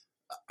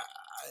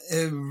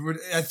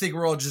 I think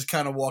we're all just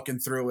kind of walking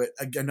through it.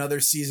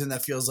 Another season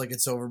that feels like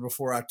it's over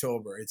before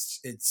October.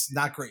 It's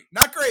not great.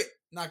 Not great.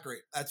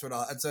 That's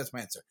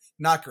my answer.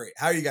 Not great.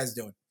 How are you guys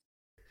doing?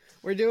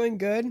 We're doing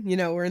good. You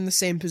know, we're in the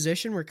same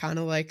position. We're kind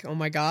of like, oh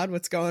my God,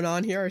 what's going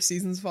on here? Our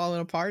season's falling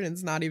apart and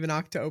it's not even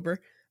October.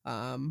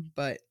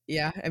 But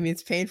yeah, I mean,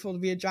 it's painful to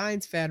be a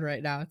Giants fan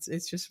right now.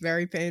 It's just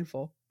very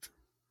painful.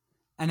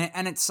 And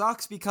it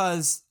sucks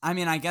because, I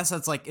mean, I guess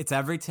it's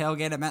every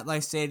tailgate at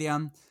MetLife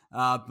Stadium.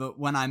 But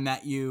when I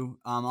met you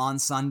on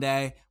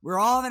Sunday, we were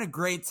all having a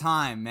great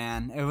time,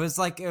 man. It was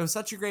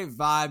such a great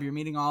vibe. You're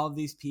meeting all of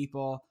these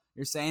people.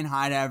 You're saying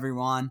hi to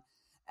everyone.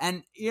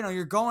 And, you know,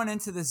 you're going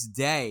into this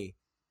day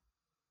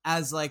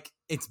as like,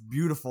 it's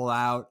beautiful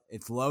out.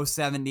 It's low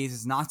 70s.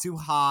 It's not too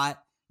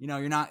hot. You know,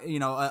 you're not, you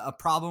know, a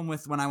problem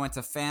with when I went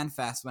to Fan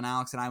Fest, when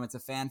Alex and I went to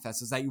Fan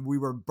Fest, was that we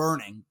were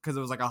burning because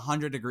it was like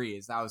 100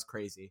 degrees. That was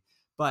crazy.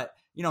 But,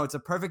 you know, it's a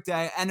perfect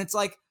day. And it's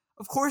like,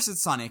 of course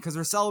it's sunny because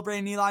we're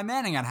celebrating Eli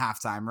Manning at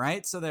halftime,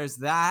 right? So there's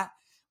that.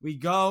 We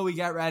go, we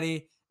get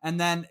ready. And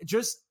then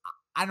just,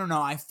 I don't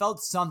know, I felt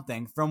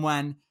something from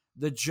when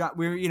we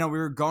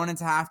were going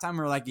into halftime. We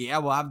were like, yeah,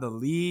 we'll have the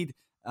lead,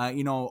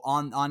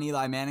 on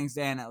Eli Manning's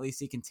day, and at least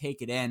he can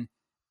take it in.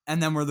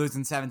 And then we're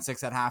losing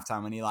 7-6 at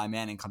halftime when Eli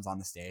Manning comes on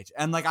the stage.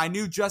 And like, I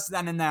knew just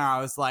then and there,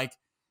 I was like,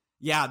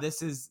 yeah,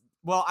 this is,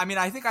 well, I mean,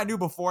 I think I knew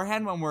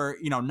beforehand when we're,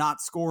 you know,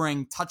 not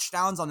scoring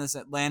touchdowns on this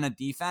Atlanta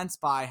defense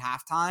by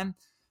halftime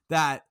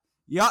that,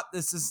 yep,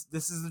 this is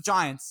the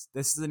Giants.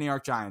 This is the New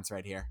York Giants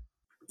right here.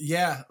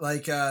 Yeah,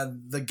 like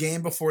the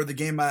game before the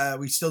game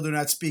we still do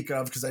not speak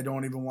of because I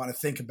don't even want to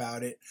think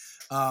about it.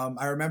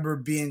 I remember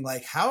being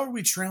like, how are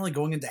we trailing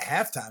going into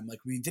halftime? Like,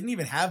 we didn't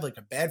even have like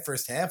a bad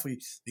first half.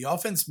 The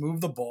offense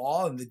moved the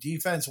ball and the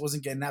defense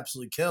wasn't getting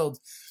absolutely killed.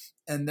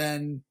 And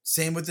then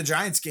same with the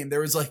Giants game.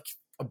 There was like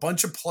a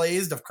bunch of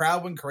plays. The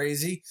crowd went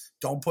crazy.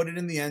 Don't put it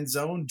in the end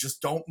zone.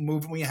 Just don't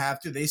move it when you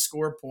have to. They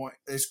score a point.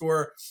 They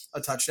score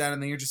a touchdown,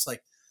 and then you're just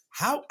like,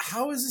 how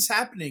is this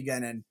happening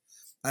again? And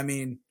I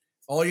mean,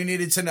 all you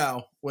needed to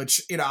know,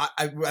 which, you know,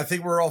 I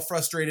think we're all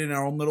frustrated in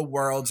our own little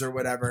worlds or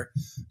whatever.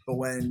 But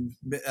when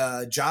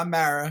John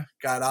Mara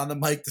got on the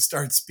mic to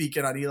start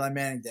speaking on Eli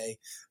Manning Day,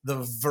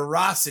 the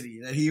veracity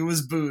that he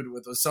was booed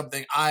with was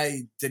something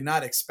I did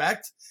not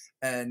expect.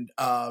 And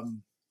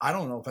I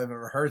don't know if I've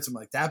ever heard something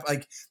like that.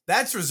 Like,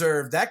 that's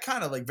reserved, that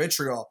kind of like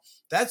vitriol,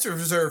 that's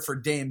reserved for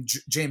Dame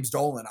James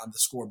Dolan on the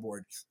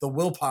scoreboard, the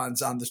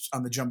Wilpons on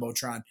the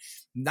Jumbotron,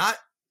 not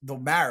the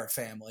Mara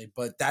family,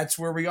 but that's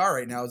where we are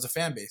right now as a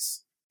fan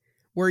base.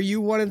 Were you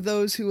one of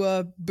those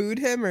who booed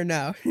him or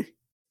no?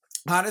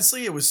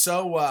 Honestly, it was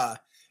so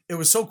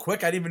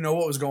quick. I didn't even know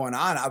what was going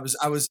on. I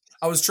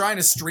was trying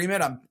to stream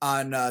it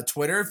on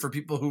Twitter for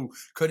people who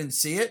couldn't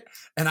see it,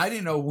 and I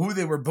didn't know who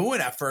they were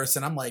booing at first.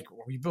 And I'm like,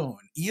 "Are we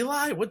booing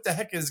Eli? What the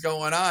heck is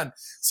going on?"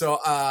 So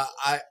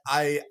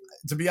I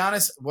to be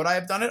honest, would I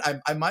have done it?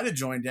 I might have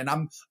joined in.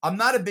 I'm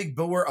not a big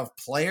booer of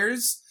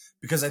players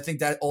because I think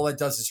that all it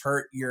does is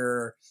hurt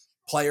your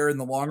player in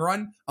the long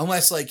run,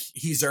 unless like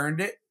he's earned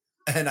it.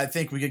 And I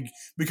think we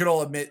could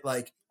all admit,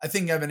 like, I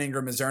think Evan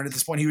Ingram has earned at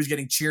this point. He was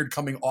getting cheered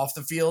coming off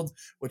the field,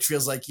 which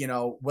feels like, you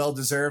know,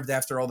 well-deserved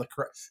after all the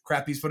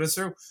crap he's put us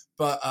through.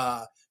 But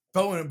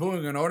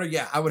booing an order,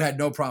 yeah, I would have had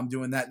no problem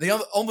doing that.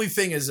 The only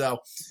thing is, though,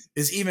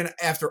 is even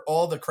after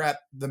all the crap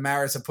the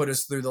Maras have put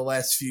us through the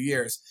last few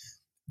years,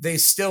 they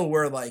still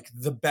were like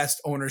the best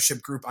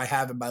ownership group I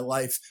have in my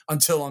life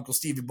until Uncle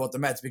Stevie bought the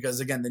Mets. Because,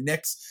 again, the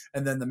Knicks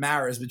and then the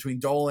Maras between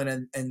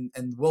Dolan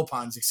and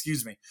Wilpons,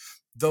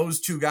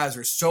 those two guys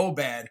are so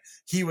bad.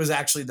 He was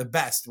actually the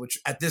best, which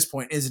at this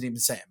point isn't even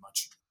saying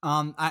much.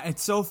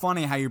 It's so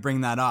funny how you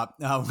bring that up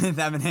with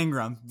Evan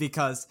Ingram,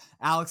 because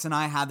Alex and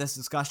I had this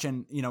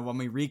discussion, you know, when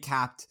we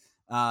recapped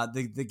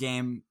the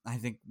game, I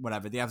think,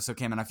 whatever, the episode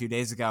came in a few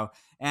days ago.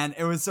 And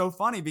it was so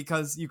funny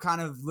because you kind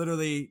of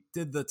literally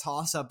did the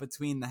toss up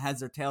between the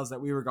heads or tails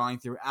that we were going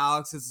through.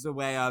 Alex, this is a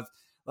way of,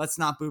 let's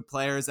not boo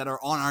players that are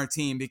on our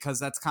team because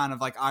that's kind of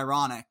like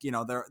ironic. You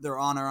know, they're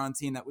on our own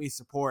team that we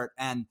support,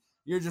 and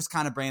you're just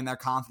kind of bringing their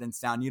confidence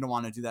down. You don't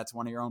want to do that to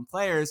one of your own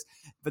players.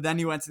 But then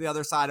you went to the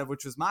other side of,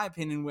 which was my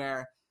opinion,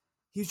 where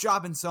he's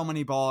dropping so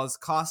many balls,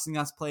 costing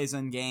us plays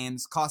in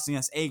games, costing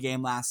us a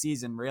game last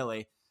season,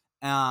 really.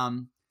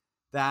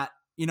 That,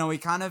 you know, he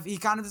kind of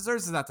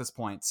deserves it at this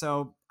point.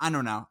 So I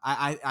don't know.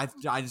 I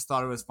just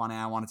thought it was funny.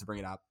 I wanted to bring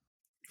it up.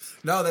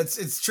 No,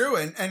 it's true.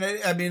 And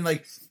I mean,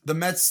 like the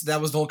Mets,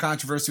 that was the whole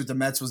controversy with the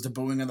Mets, was the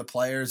booing of the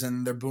players,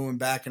 and they're booing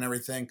back and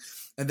everything.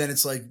 And then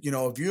it's like, you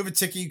know, if you have a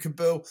ticket, you can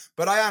boo.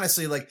 But I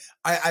honestly, like,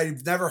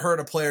 I've never heard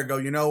a player go,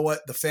 you know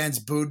what, the fans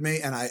booed me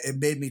and it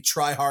made me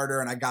try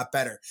harder and I got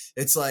better.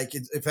 It's like,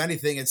 if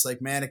anything, it's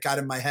like, man, it got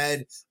in my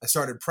head. I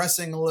started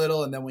pressing a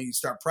little. And then when you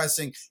start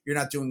pressing, you're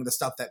not doing the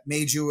stuff that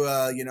made you,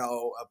 a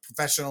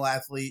professional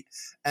athlete.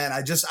 And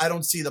I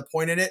don't see the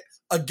point in it.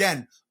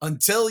 Again,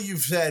 until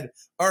you've said,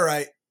 all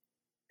right,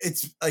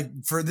 it's like,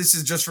 this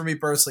is just for me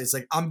personally. It's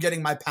like, I'm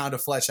getting my pound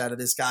of flesh out of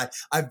this guy.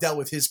 I've dealt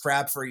with his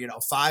crap for,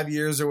 5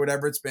 years or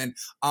whatever it's been.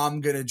 I'm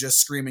going to just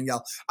scream and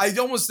yell. I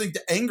almost think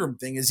the Ingram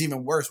thing is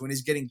even worse when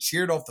he's getting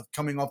cheered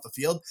coming off the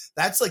field.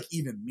 That's like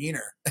even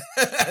meaner,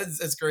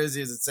 as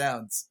crazy as it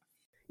sounds.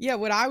 Yeah.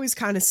 What I was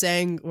kind of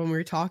saying when we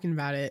were talking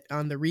about it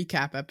on the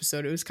recap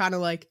episode, it was kind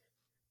of like,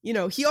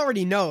 he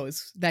already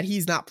knows that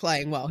he's not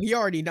playing well. He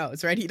already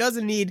knows, right? He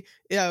doesn't need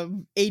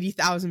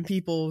 80,000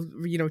 people,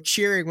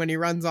 cheering when he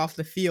runs off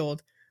the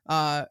field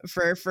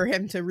for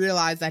him to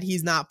realize that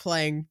he's not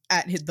playing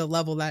at the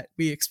level that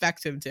we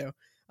expect him to.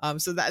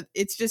 So that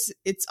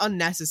it's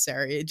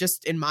unnecessary. It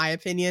just, in my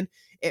opinion,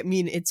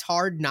 it's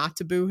hard not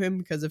to boo him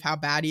because of how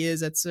bad he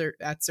is at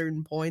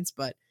certain points.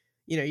 But,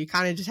 you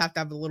kind of just have to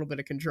have a little bit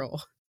of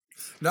control.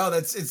 No,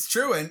 it's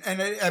true. And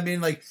I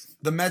mean, like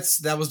the Mets,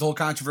 that was the whole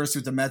controversy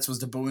with the Mets, was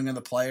the booing of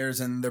the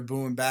players, and they're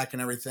booing back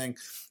and everything.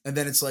 And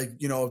then it's like,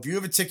 if you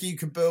have a ticket, you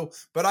can boo.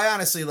 But I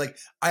honestly, like,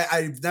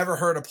 I've never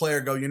heard a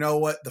player go, you know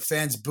what, the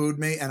fans booed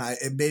me and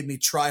it made me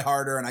try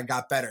harder and I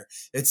got better.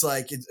 It's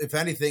like, if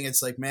anything,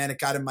 it's like, man, it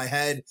got in my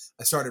head.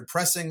 I started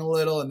pressing a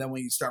little. And then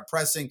when you start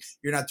pressing,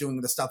 you're not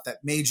doing the stuff that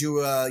made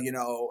you, a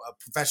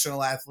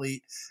professional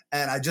athlete.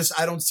 And I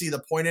don't see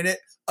the point in it.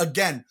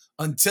 Again,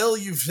 until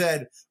you've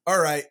said, all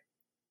right,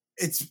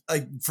 it's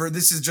like,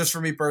 this is just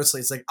for me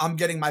personally. It's like, I'm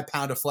getting my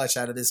pound of flesh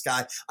out of this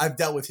guy. I've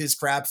dealt with his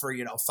crap for,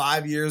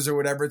 5 years or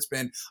whatever it's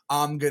been.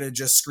 I'm going to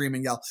just scream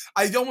and yell.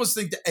 I almost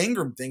think the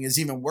Ingram thing is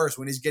even worse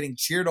when he's getting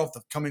cheered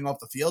coming off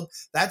the field.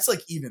 That's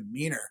like even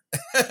meaner,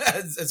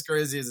 as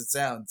crazy as it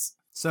sounds.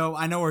 So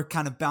I know we're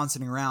kind of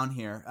bouncing around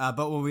here,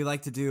 but what we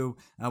like to do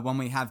when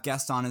we have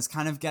guests on is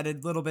kind of get a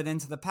little bit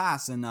into the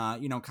past and,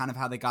 kind of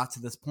how they got to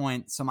this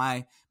point. So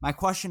my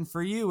question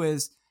for you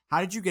is, how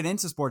did you get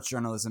into sports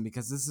journalism?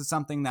 Because this is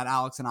something that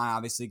Alex and I,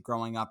 obviously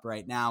growing up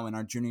right now in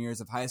our junior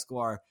years of high school,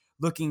 are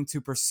looking to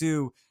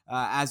pursue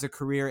as a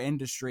career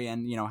industry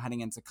and,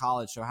 heading into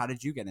college. So how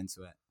did you get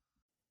into it?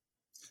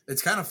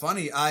 It's kind of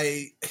funny.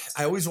 I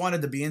always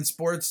wanted to be in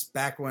sports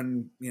back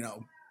when,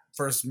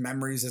 first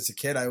memories as a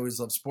kid. I always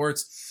loved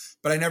sports,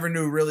 but I never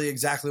knew really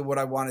exactly what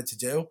I wanted to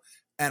do.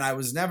 And I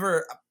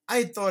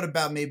had thought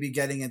about maybe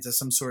getting into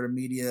some sort of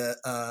media,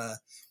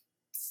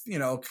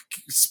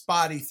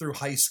 spotty through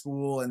high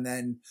school. And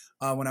then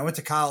when I went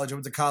to college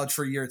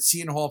for a year at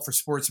Seton Hall for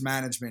sports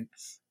management,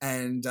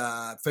 and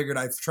figured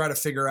I'd try to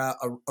figure out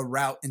a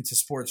route into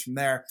sports from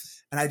there.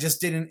 And I just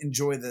didn't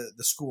enjoy the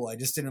school. I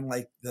just didn't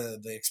like the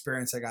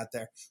experience I got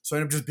there. So I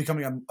ended up just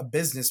becoming a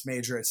business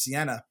major at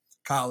Siena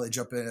College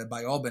up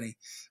by Albany.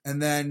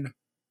 And then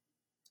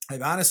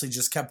I've honestly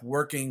just kept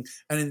working.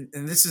 And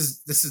this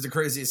is the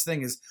craziest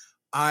thing is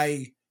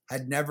I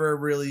had never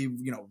really,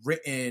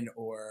 written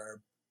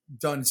or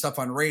done stuff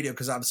on radio,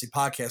 because obviously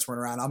podcasts weren't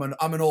around.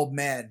 I'm an old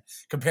man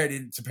compared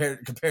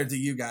to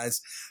you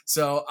guys.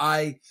 So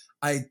I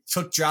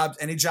took jobs,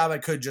 any job I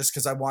could, just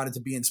because I wanted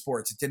to be in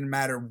sports. It didn't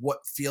matter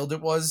what field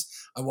it was.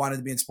 I wanted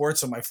to be in sports.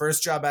 So my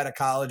first job out of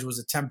college was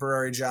a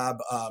temporary job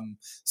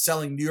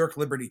selling New York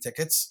Liberty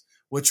tickets,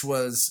 which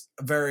was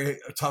a very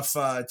tough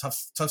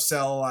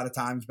sell a lot of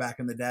times back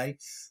in the day.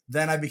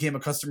 Then I became a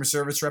customer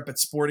service rep at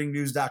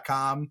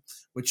sportingnews.com,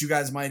 which you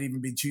guys might even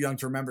be too young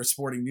to remember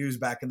Sporting News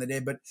back in the day.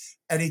 But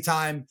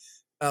anytime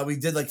we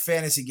did like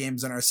fantasy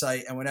games on our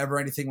site, and whenever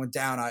anything went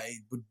down, I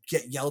would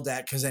get yelled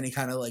at because any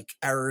kind of like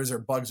errors or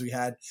bugs we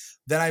had.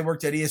 Then I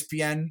worked at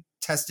ESPN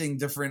testing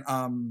different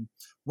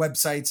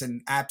websites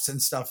and apps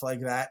and stuff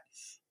like that.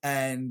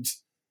 And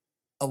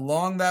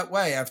along that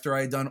way, after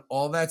I had done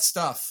all that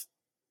stuff,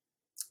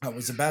 I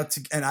was about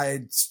to, and I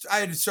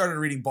had started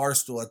reading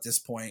Barstool at this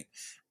point,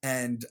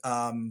 and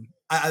I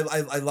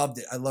loved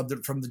it. I loved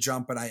it from the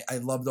jump, and I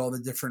loved all the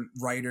different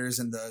writers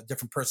and the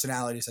different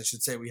personalities, I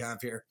should say, we have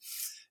here.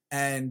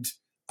 And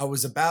I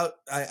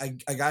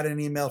got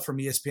an email from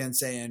ESPN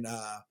saying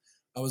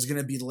I was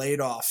going to be laid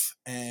off,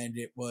 and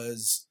it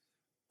was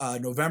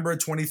November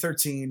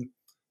 2013.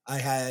 I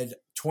had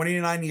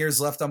 29 years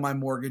left on my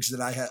mortgage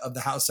that I had of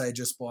the house I had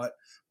just bought.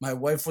 My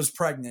wife was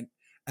pregnant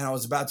and I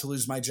was about to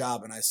lose my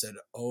job. And I said,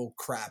 oh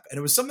crap. And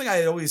it was something I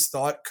had always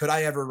thought, could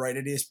I ever write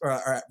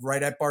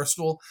at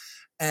Barstool?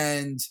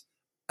 And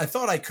I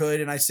thought I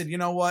could. And I said, you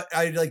know what?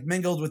 I like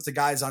mingled with the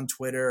guys on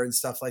Twitter and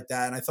stuff like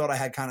that. And I thought I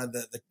had kind of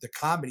the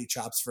comedy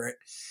chops for it.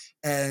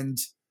 And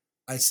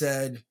I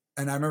said,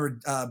 and I remember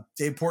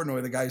Dave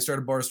Portnoy, the guy who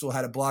started Barstool,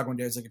 had a blog one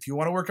day. It's like, if you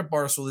want to work at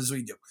Barstool, this is what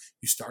you do.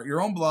 You start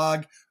your own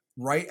blog,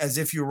 write as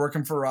if you're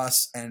working for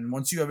us. And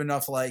once you have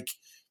enough like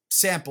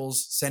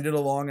samples, send it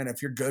along. And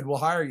if you're good, we'll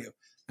hire you.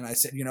 And I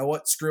said, you know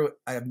what? Screw it.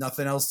 I have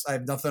nothing else. I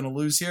have nothing to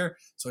lose here.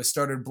 So I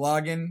started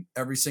blogging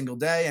every single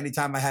day.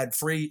 Anytime I had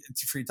free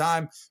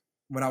time.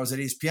 When I was at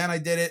ESPN, I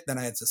did it. Then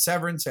I had a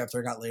severance after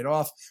I got laid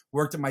off.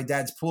 Worked at my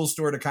dad's pool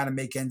store to kind of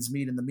make ends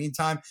meet in the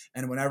meantime.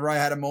 And whenever I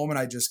had a moment,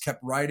 I just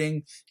kept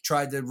writing.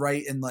 Tried to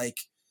write in like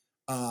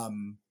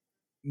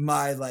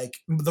my like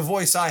the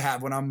voice I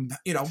have when I'm,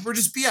 we're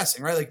just BSing,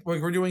 right? Like what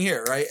we're doing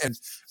here, right?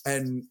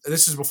 And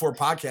this is before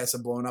podcasts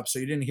have blown up, so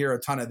you didn't hear a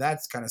ton of that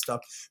kind of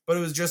stuff. But it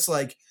was just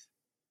like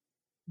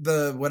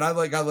when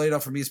I got laid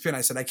off from ESPN,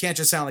 I said, I can't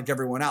just sound like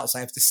everyone else. I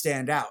have to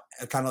stand out,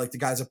 kind of like the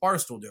guys at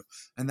Barstool do.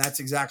 And that's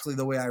exactly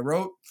the way I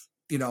wrote.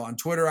 On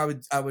Twitter, I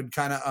would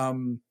kind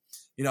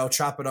of,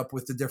 chop it up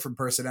with the different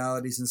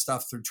personalities and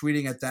stuff through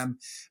tweeting at them.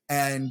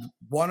 And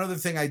one other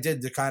thing I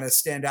did to kind of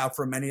stand out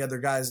from many other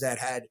guys that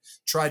had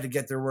tried to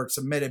get their work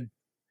submitted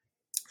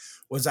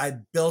was I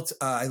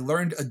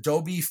learned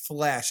Adobe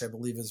Flash, I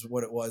believe is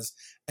what it was.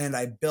 And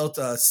I built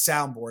a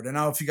soundboard. And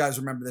I don't know if you guys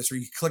remember this, where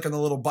you click on the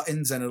little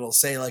buttons and it'll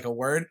say like a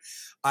word.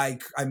 I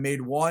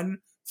made one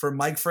for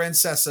Mike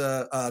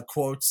Francesa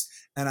quotes,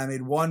 and I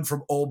made one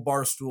from old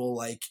Barstool,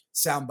 like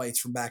sound bites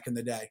from back in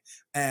the day.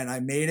 And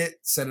I made it,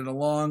 sent it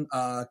along.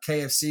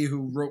 KFC,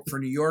 who wrote for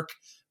New York,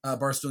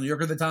 Barstool New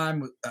York at the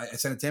time, I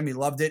sent it to him. He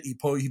loved it. He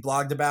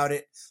blogged about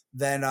it.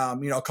 Then,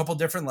 a couple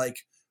different like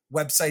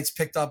websites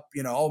picked up,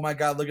 oh my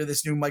God, look at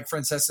this new Mike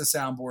Francesa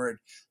soundboard.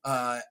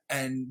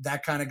 And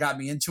that kind of got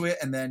me into it.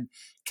 And then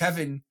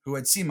Kevin, who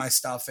had seen my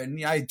stuff,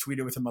 and I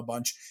tweeted with him a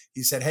bunch.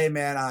 He said, hey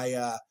man,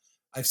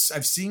 I've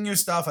seen your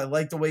stuff. I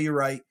like the way you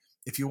write.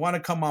 If you want to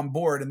come on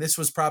board, and this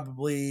was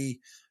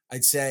probably,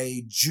 I'd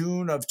say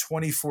June of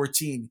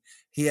 2014,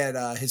 he had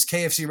his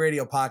KFC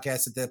radio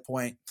podcast at that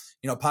point.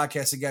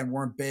 Podcasts, again,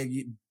 weren't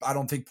big. I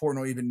don't think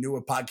Portnoy even knew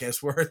what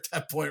podcasts were at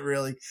that point,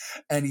 really.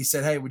 And he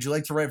said, hey, would you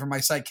like to write for my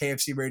site,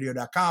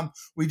 kfcradio.com?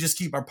 We just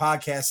keep our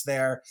podcast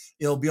there.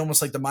 It'll be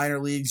almost like the minor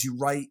leagues. You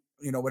write,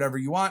 whatever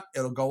you want.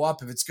 It'll go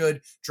up. If it's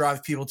good,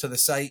 drive people to the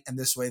site. And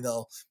this way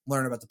they'll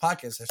learn about the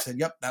podcast. I said,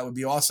 yep, that would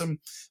be awesome.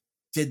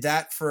 Did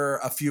that for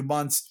a few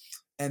months.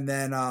 And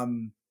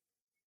then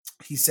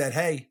he said,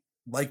 hey,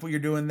 like what you're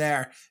doing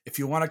there. If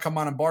you want to come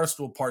on a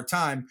Barstool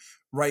part-time,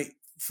 write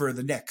for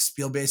the Knicks.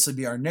 You'll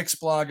basically be our Knicks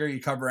blogger.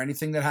 You cover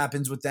anything that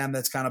happens with them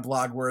that's kind of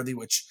blog worthy,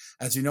 which,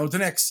 as you know, with the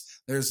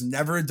Knicks, there's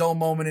never a dull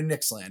moment in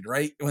Knicks land,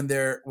 right? When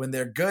they're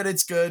good,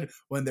 it's good.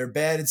 When they're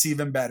bad, it's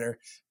even better.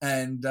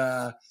 And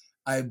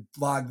I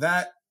blogged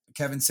that.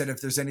 Kevin said, if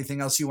there's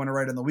anything else you want to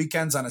write on the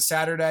weekends on a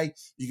Saturday,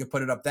 you can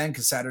put it up then,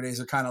 because Saturdays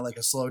are kind of like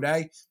a slow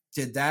day.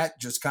 Did that,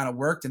 just kind of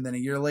worked. And then a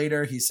year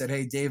later, he said,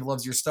 hey, Dave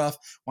loves your stuff,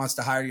 wants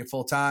to hire you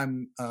full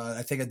time.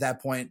 I think at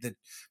that point that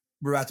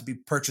we're about to be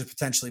purchased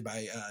potentially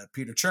by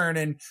Peter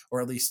Chernin, or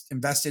at least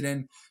invested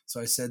in.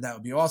 So I said that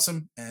would be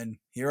awesome. And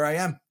here I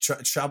am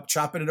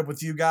chopping it up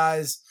with you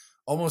guys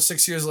almost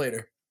 6 years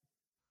later.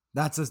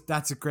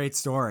 That's a great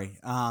story.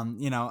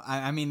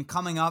 I mean,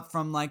 coming up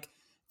from like,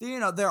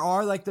 there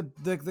are like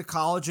the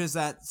colleges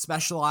that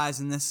specialize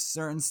in this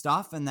certain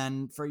stuff, and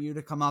then for you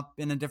to come up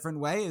in a different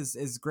way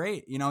is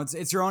great.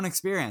 It's your own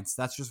experience.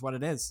 That's just what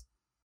it is.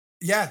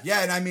 Yeah.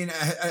 And I mean,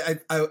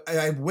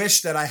 I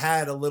wish that I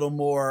had a little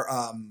more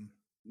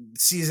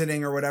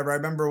seasoning or whatever. I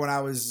remember when I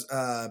was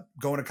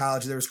going to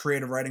college, there was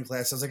creative writing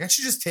class. I was like, I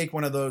should just take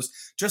one of those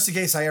just in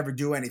case I ever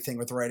do anything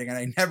with writing. And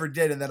I never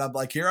did. And then I'm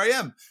like, here I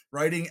am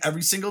writing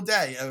every single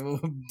day.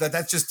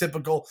 That's just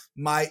typical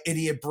my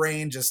idiot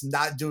brain just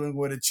not doing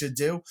what it should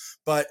do.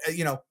 But,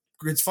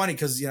 it's funny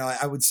because,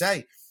 I would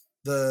say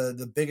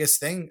the biggest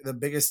thing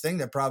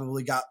that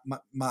probably got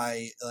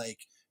my like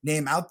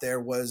name out there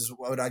was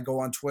when I go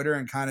on Twitter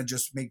and kind of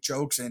just make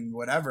jokes and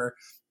whatever.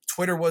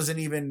 Twitter wasn't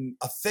even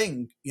a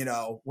thing,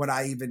 when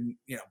I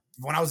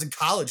was in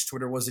college,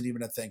 Twitter wasn't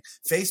even a thing.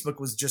 Facebook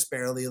was just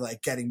barely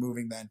like getting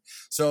moving then.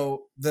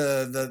 So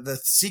the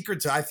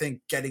secret to, I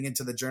think, getting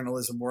into the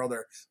journalism world,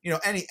 or,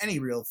 any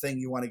real thing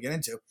you want to get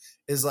into,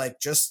 is like,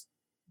 just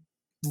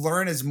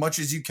learn as much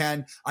as you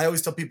can. I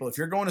always tell people, if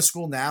you're going to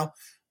school now,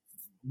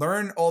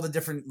 learn all the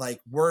different like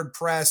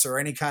WordPress or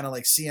any kind of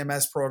like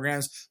CMS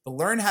programs, but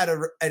learn how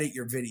to edit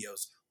your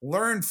videos.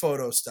 Learn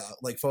photo stuff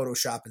like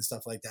Photoshop and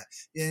stuff like that,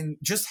 and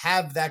just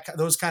have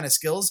those kind of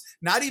skills,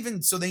 not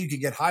even so that you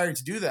could get hired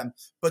to do them,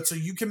 but so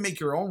you can make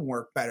your own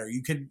work better.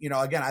 You could,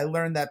 again, I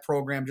learned that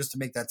program just to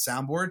make that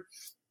soundboard.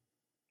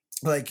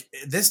 Like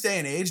this day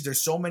and age,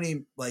 there's so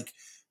many like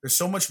there's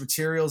so much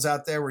materials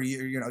out there where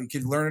you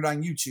can learn it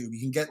on YouTube. You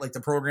can get like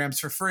the programs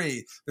for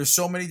free. There's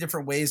so many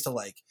different ways to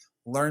like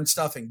learn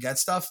stuff and get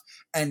stuff.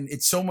 And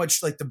it's so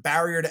much like the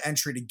barrier to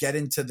entry to get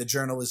into the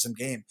journalism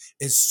game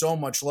is so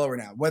much lower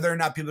now. Whether or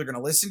not people are going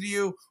to listen to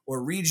you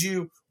or read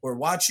you or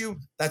watch you,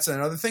 that's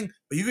another thing.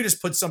 But you can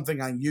just put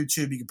something on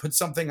YouTube. You can put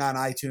something on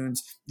iTunes.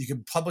 You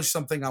can publish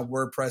something on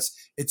WordPress.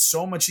 It's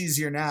so much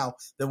easier now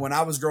than when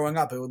I was growing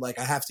up. It would like,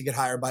 I have to get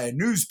hired by a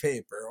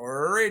newspaper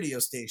or a radio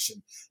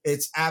station.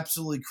 It's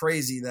absolutely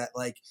crazy that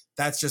like,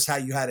 that's just how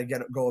you had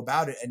to go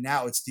about it. And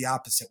now it's the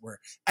opposite where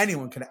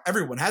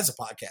everyone has a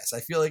podcast.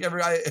 I feel like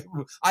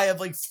I have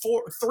like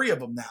 3 of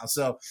them now.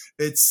 So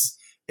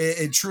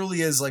it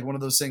truly is like one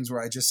of those things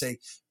where I just say,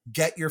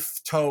 get your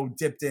toe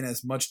dipped in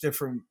as much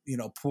different,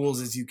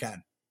 pools as you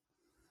can.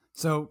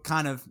 So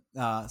kind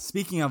of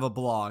speaking of a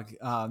blog,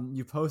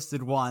 you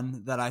posted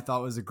one that I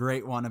thought was a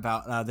great one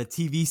about the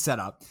TV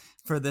setup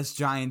for this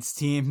Giants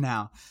team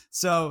now.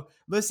 So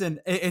listen,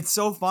 it's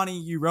so funny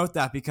you wrote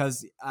that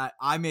because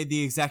I made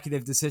the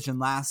executive decision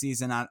last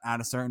season at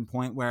a certain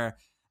point where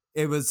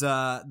it was,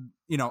 I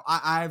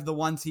have the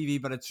one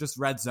TV, but it's just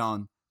Red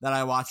Zone that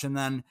I watch. And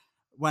then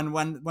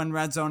when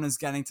Red Zone is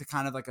getting to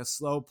kind of like a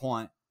slow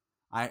point,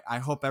 I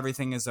hope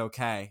everything is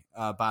okay,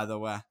 by the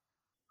way.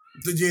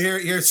 Did you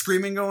hear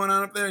screaming going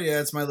on up there? Yeah,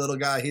 it's my little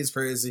guy. He's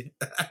crazy.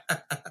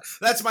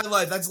 That's my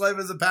life. That's life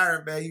as a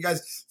parent, man. You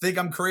guys think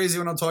I'm crazy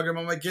when I'm talking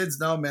about my kids?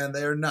 No, man.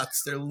 They are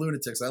nuts. They're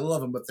lunatics. I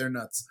love them, but they're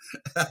nuts.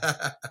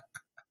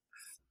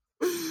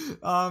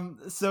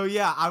 So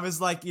yeah, I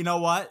was like, you know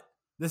what?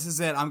 This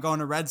is it. I'm going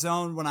to Red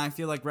Zone when I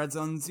feel like Red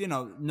Zone's,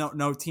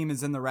 no team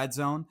is in the Red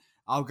Zone.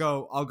 I'll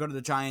go to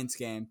the Giants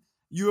game.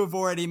 You have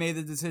already made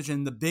the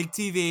decision. The big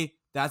TV,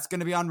 that's going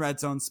to be on Red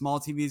Zone. Small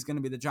TV is going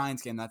to be the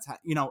Giants game. That's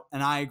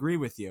and I agree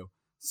with you.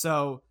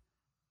 So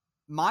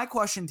my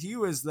question to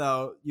you is,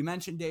 though, you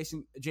mentioned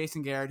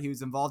Jason Garrett. He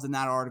was involved in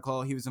that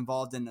article. He was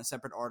involved in a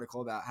separate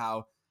article about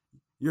how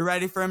you're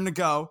ready for him to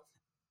go.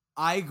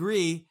 I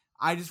agree.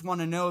 I just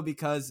want to know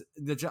because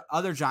the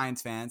other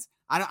Giants fans,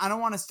 I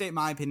don't want to state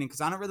my opinion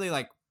because I don't really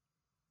like,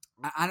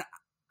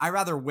 I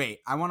rather wait.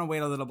 I want to wait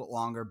a little bit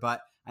longer, but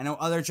I know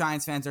other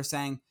Giants fans are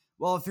saying,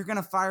 well, if you're going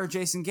to fire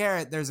Jason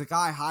Garrett, there's a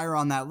guy higher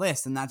on that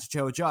list, and that's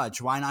Joe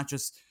Judge. Why not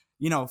just,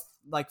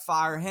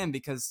 fire him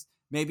because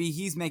maybe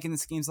he's making the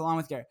schemes along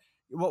with Garrett?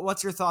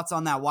 What's your thoughts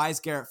on that? Why is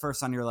Garrett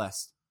first on your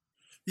list?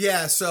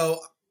 Yeah, so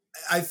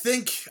I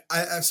think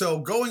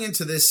going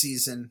into this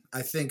season,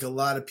 I think a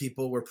lot of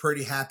people were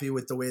pretty happy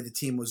with the way the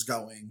team was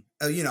going.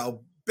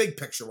 Big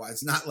picture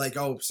wise, not like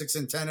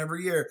 6-10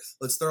 every year.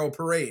 Let's throw a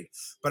parade.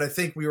 But I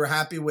think we were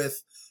happy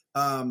with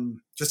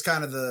just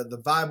kind of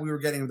the vibe we were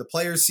getting. The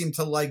players seemed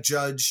to like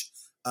Judge.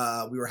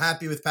 We were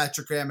happy with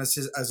Patrick Graham as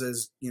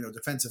his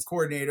defensive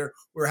coordinator.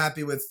 We were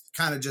happy with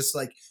kind of just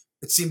like,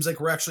 it seems like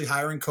we're actually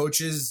hiring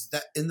coaches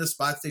that in the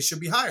spots they should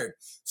be hired.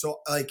 So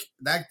like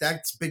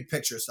that's big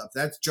picture stuff.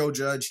 That's Joe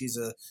Judge. He's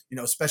a,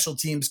 special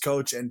teams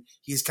coach, and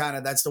he's kind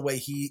of, that's the way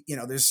he,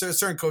 there's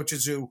certain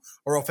coaches who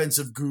are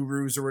offensive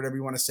gurus or whatever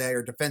you want to say,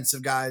 or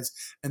defensive guys,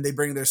 and they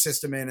bring their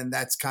system in, and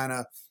that's kind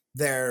of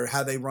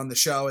how they run the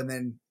show. And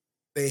then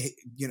they,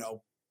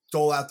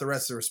 dole out the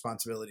rest of the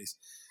responsibilities.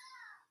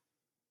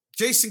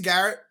 Jason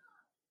Garrett,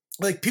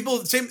 like you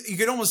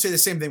could almost say the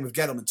same thing with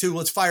Gettleman too.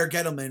 Let's fire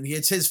Gettleman.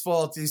 It's his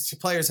fault. These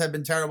players have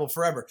been terrible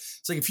forever.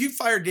 It's like, if you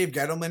fire Dave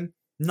Gettleman,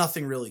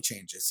 nothing really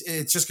changes.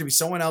 It's just going to be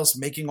someone else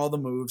making all the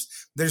moves.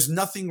 There's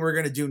nothing we're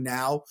going to do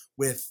now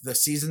with the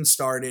season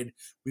started.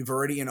 We've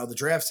already, the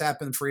drafts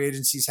happen, free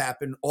agencies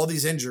happen. All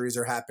these injuries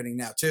are happening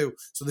now too.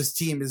 So this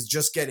team is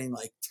just getting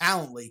like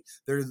talently.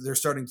 They're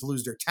starting to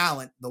lose their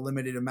talent, the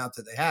limited amount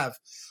that they have.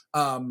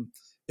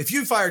 If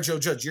you fire Joe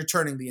Judge, you're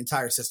turning the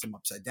entire system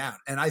upside down.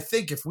 And I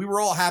think if we were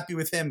all happy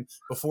with him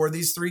before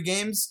these 3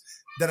 games,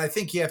 then I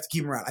think you have to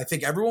keep him around. I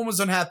think everyone was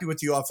unhappy with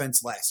the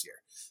offense last year.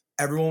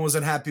 Everyone was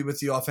unhappy with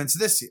the offense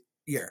this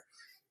year.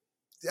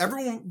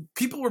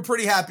 People were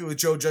pretty happy with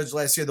Joe Judge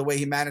last year, the way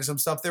he managed some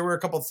stuff. There were a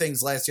couple of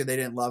things last year they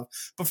didn't love,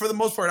 but for the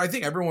most part, I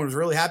think everyone was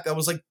really happy. That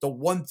was like the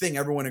one thing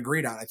everyone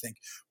agreed on, I think,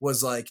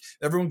 was like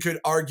everyone could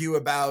argue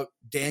about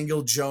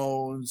Daniel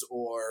Jones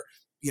or,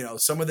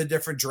 some of the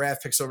different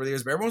draft picks over the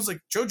years, but everyone's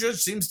like, Joe Judge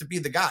seems to be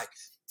the guy.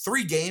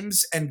 3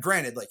 games, and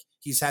granted, like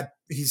the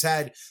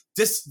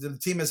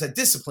team has had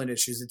discipline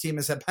issues. The team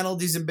has had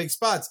penalties in big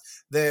spots.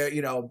 They're,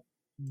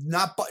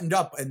 not buttoned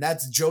up, and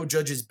that's Joe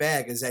Judge's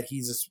bag, is that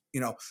he's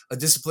a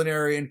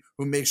disciplinarian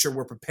who makes sure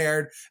we're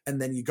prepared,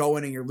 and then you go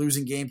in and you're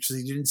losing games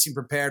because you didn't seem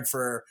prepared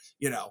for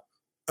an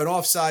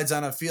offsides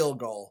on a field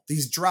goal,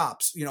 these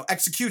drops,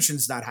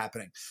 execution's not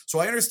happening. So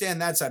I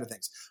understand that side of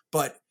things,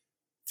 but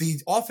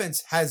the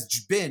offense has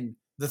been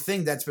the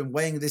thing that's been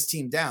weighing this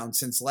team down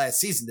since last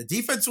season. The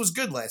defense was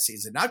good last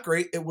season. Not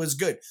great. It was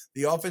good.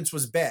 The offense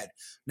was bad.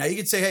 Now you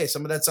could say, hey,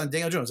 some of that's on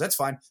Daniel Jones. That's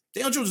fine.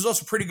 Daniel Jones was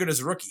also pretty good as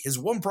a rookie. His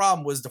one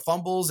problem was the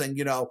fumbles, and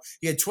he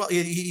had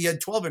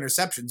 12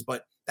 interceptions,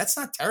 but That's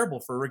not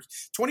terrible for a rookie.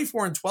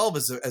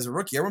 24-12 as a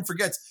rookie. Everyone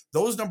forgets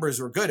those numbers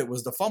were good. It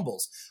was the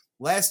fumbles.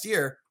 Last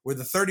year, we're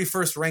the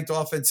 31st ranked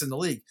offense in the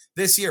league.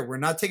 This year, we're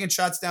not taking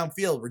shots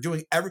downfield. We're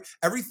doing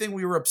everything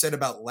we were upset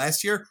about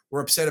last year,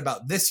 we're upset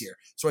about this year.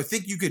 So I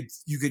think you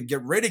could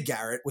get rid of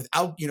Garrett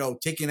without,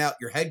 taking out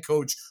your head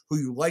coach who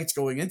you liked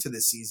going into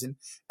this season.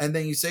 And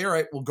then you say, all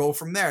right, we'll go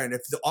from there. And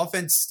if the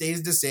offense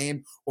stays the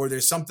same or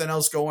there's something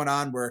else going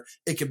on where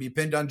it can be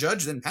pinned on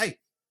Judge, then hey,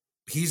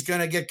 he's going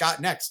to get got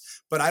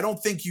next. But I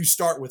don't think you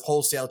start with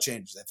wholesale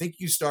changes. I think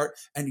you start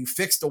and you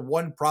fix the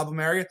one problem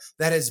area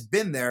that has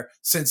been there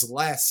since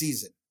last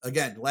season.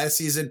 Again, last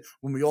season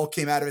when we all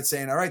came out of it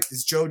saying, all right,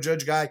 this Joe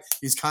Judge guy,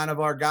 he's kind of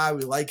our guy.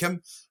 We like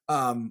him.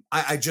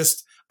 I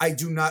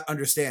do not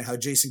understand how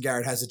Jason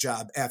Garrett has a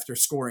job after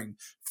scoring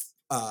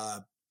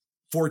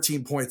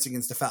 14 points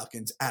against the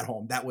Falcons at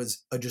home. That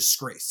was a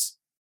disgrace.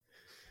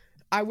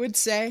 I would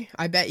say,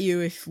 I bet you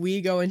if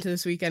we go into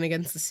this weekend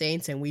against the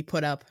Saints and we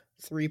put up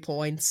 3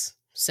 points,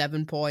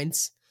 7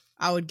 points,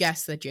 I would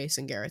guess that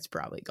Jason Garrett's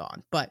probably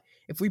gone. But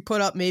if we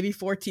put up maybe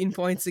 14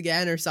 points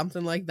again or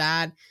something like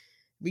that,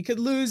 we could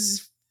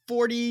lose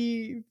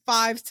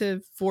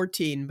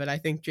 45-14, but I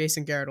think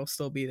Jason Garrett will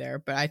still be there.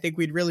 But I think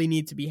we'd really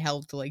need to be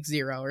held to like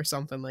 0 or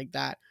something like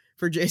that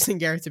for Jason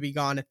Garrett to be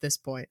gone at this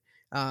point.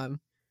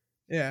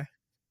 Yeah.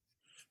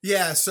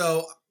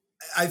 So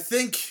I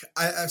think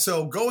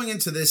so going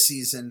into this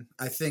season,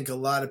 I think a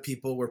lot of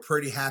people were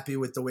pretty happy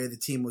with the way the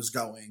team was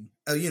going,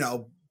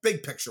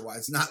 big picture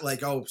wise, not like,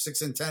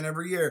 6-10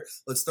 every year,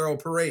 let's throw a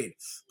parade.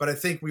 But I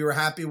think we were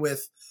happy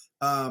with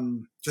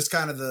just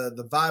kind of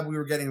the vibe we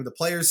were getting. The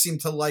players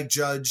seemed to like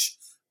Judge.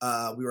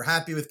 We were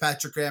happy with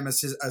Patrick Graham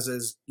as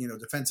his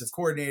defensive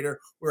coordinator.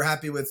 We were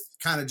happy with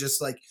kind of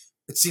just like,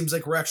 it seems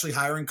like we're actually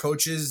hiring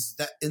coaches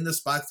that in the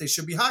spots they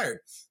should be hired.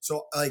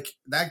 So like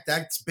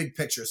that's big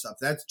picture stuff.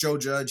 That's Joe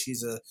Judge.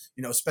 He's a,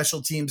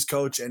 special teams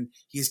coach, and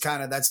he's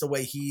kind of, that's the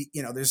way he,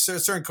 there's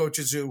certain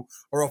coaches who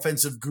are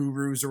offensive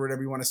gurus or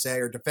whatever you want to say,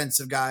 or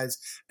defensive guys,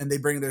 and they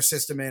bring their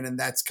system in, and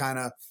that's kind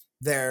of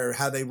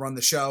how they run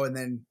the show. And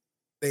then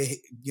they,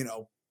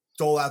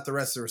 dole out the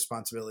rest of the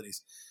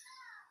responsibilities.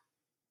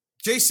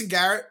 Jason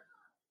Garrett,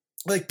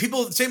 like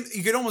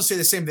you could almost say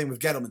the same thing with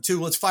Gettleman too.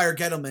 Let's fire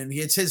Gettleman.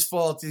 It's his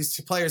fault. These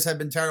players have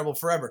been terrible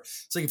forever.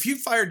 It's like if you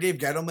fire Dave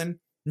Gettleman,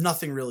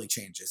 nothing really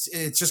changes.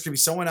 It's just going to be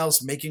someone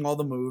else making all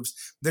the moves.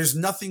 There's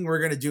nothing we're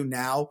going to do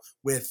now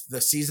with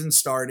the season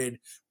started.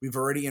 We've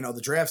already,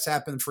 the drafts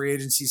happened, free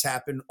agencies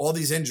happen. All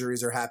these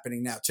injuries are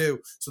happening now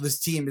too. So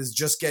this team is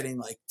just getting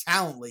like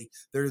talently.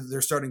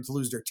 They're starting to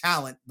lose their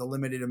talent, the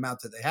limited amount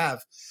that they have.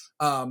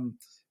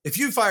 If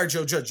you fire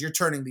Joe Judge, you're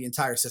turning the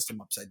entire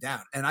system upside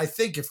down. And I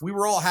think if we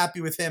were all happy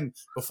with him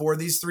before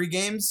these 3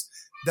 games,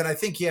 then I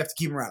think you have to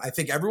keep him around. I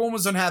think everyone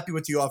was unhappy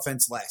with the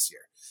offense last year.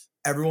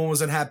 Everyone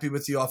was unhappy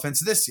with the offense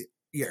this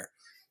year.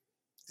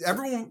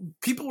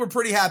 People were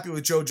pretty happy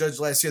with Joe Judge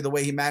last year, the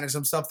way he managed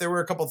some stuff. There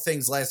were a couple of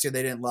things last year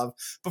they didn't love,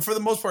 but for the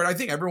most part, I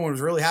think everyone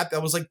was really happy.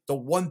 That was like the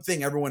one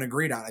thing everyone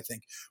agreed on, I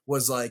think,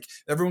 was like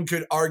everyone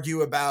could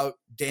argue about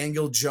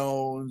Daniel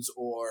Jones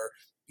or,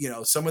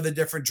 some of the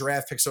different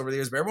draft picks over the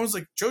years, but everyone's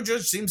like, Joe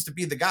Judge seems to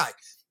be the guy.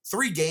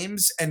 3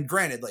 games, and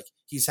granted, like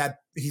the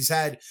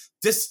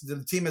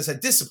team has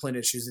had discipline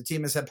issues. The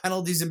team has had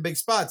penalties in big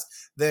spots.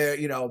 They're,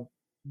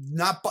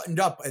 not buttoned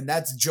up, and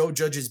that's Joe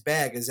Judge's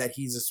bag, is that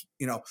he's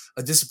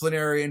a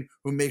disciplinarian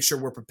who makes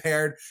sure we're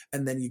prepared,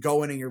 and then you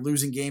go in and you're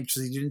losing games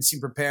because you didn't seem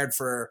prepared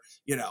for,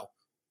 an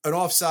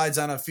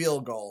offsides on a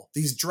field goal.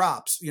 These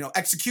drops,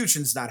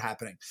 execution's not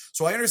happening.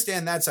 So I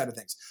understand that side of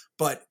things,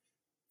 but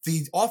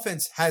the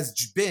offense has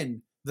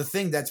been the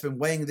thing that's been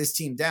weighing this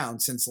team down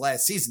since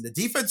last season. The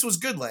defense was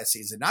good last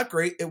season. Not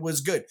great. It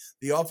was good.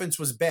 The offense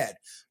was bad.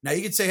 Now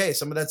you could say, hey,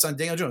 some of that's on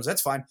Daniel Jones.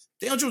 That's fine.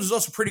 Daniel Jones was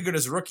also pretty good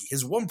as a rookie.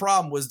 His one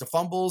problem was the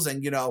fumbles,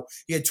 and, he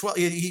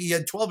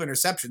had 12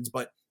 interceptions,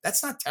 but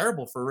that's not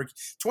terrible for a rookie.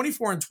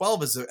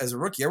 24-12 as a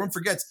rookie. Everyone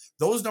forgets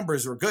those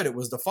numbers were good. It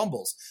was the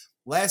fumbles.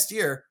 Last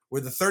year,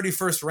 we're the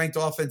 31st ranked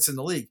offense in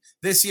the league.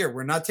 This year,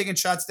 we're not taking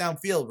shots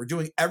downfield. We're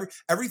doing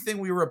everything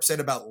we were upset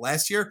about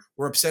last year,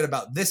 we're upset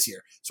about this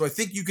year. So I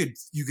think you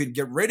could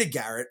get rid of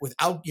Garrett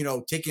without,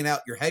 taking out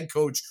your head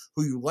coach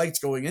who you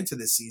liked going into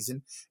this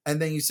season. And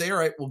then you say, all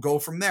right, we'll go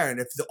from there. And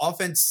if the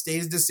offense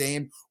stays the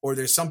same or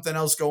there's something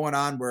else going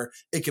on where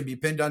it can be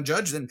pinned on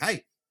Judge, then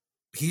hey,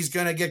 he's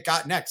going to get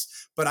got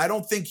next. But I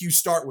don't think you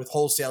start with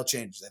wholesale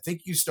changes. I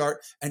think you start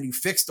and you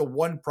fix the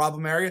one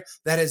problem area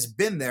that has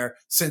been there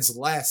since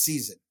last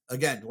season.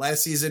 Again,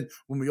 last season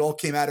when we all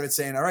came out of it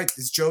saying, all right,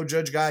 this Joe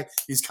Judge guy,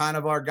 he's kind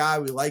of our guy.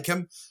 We like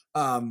him.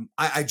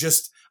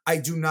 I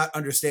do not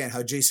understand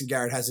how Jason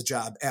Garrett has a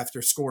job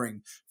after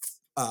scoring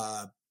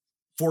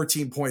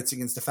 14 points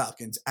against the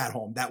Falcons at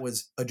home. That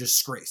was a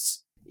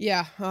disgrace.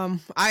 Yeah.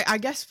 I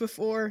guess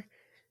before,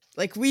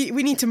 like, we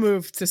need to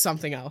move to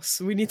something else.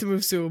 We need to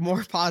move to a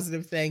more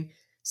positive thing.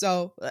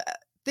 So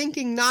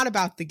thinking not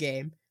about the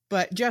game,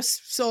 but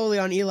just solely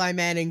on Eli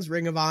Manning's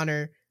Ring of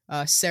Honor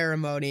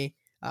ceremony.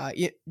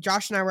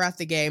 Josh and I were at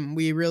the game.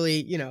 We really,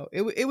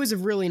 it was a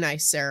really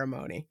nice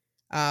ceremony.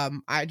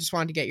 I just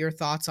wanted to get your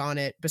thoughts on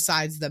it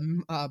besides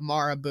the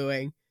Mara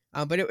booing.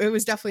 But it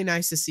was definitely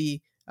nice to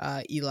see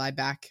Eli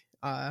back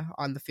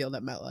on the field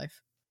at MetLife.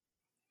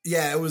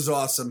 Yeah, it was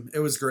awesome. It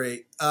was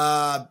great.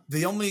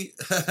 The only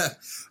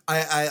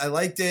I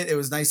liked it. It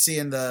was nice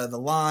seeing the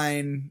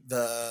line,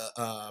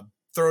 the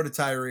throw to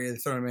Tyree, the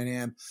throw to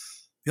Manham.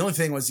 The only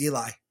thing was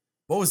Eli.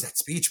 What was that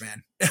speech,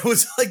 man? It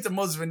was like the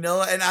most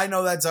vanilla, and I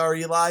know that's our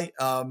Eli.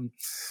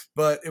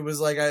 But it was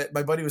like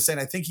my buddy was saying,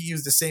 I think he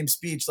used the same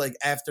speech like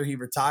after he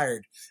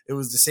retired. It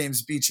was the same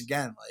speech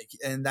again,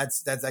 and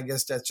that's I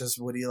guess that's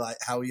just what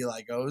how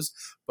Eli goes.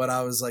 But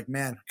I was like,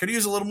 man, could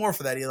use a little more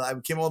for that, Eli.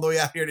 We came all the way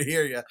out here to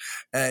hear you,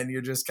 and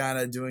you're just kind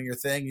of doing your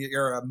thing.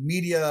 You're a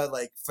media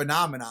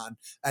phenomenon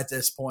at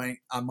this point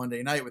on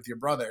Monday night with your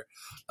brother,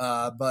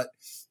 but.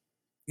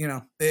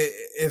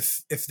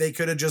 If they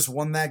could have just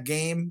won that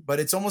game, but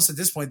it's almost at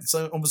this point, it's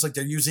almost like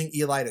they're using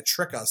Eli to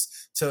trick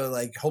us,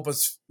 to hope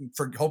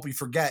we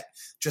forget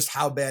just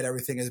how bad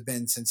everything has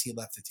been since he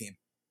left the team.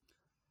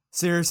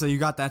 Seriously, you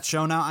got that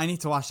show now? I need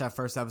to watch that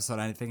first episode.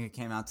 I think it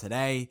came out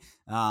today.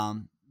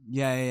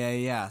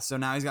 Yeah. So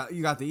now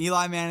you got the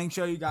Eli Manning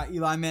show. You got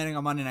Eli Manning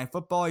on Monday Night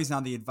Football. He's now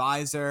the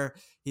advisor.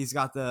 He's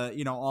got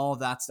the, all of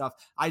that stuff.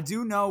 I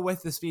do know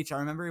with the speech, I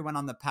remember he went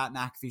on the Pat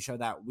McAfee show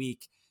that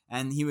week.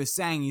 And he was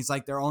saying, he's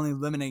like, they're only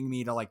limiting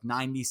me to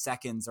 90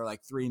 seconds or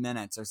 3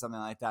 minutes or something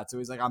like that. So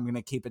he's like, I'm going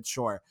to keep it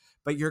short.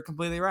 But you're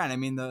completely right. I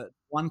mean, the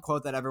one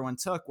quote that everyone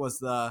took was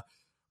the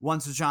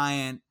once a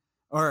giant,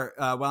 or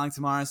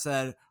Wellington Mara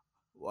said,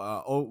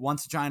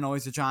 once a giant,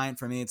 always a giant.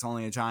 For me, it's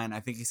only a giant.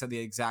 I think he said the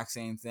exact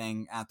same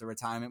thing at the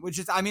retirement, which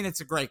is, I mean,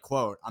 it's a great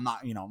quote. I'm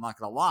not going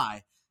to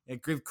lie. I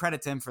give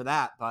credit to him for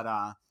that.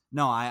 But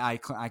no, I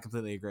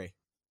completely agree.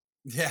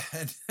 Yeah,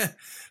 and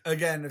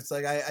again, it's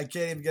like I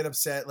can't even get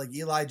upset.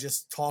 Eli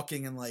just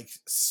talking and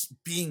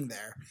being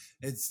there,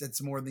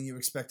 it's more than you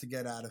expect to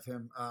get out of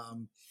him.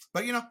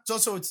 But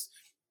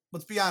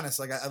let's be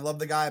honest. I love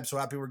the guy. I'm so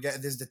happy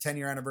this is the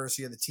 10-year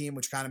anniversary of the team,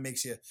 which kind of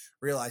makes you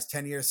realize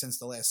 10 years since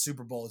the last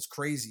Super Bowl is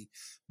crazy.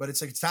 But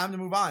it's it's time to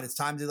move on. It's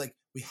time to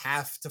we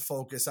have to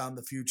focus on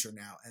the future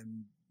now,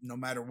 and no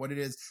matter what it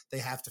is, they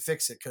have to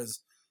fix it.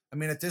 Because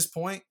at this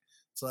point,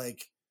 it's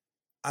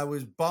I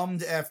was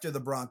bummed after the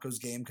Broncos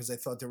game because I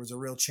thought there was a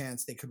real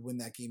chance they could win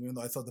that game, even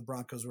though I thought the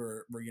Broncos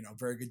were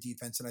very good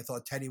defense, and I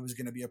thought Teddy was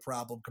going to be a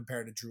problem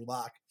compared to Drew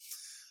Lock.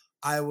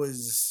 I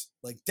was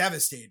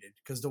devastated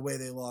because the way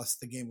they lost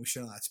the game we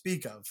should not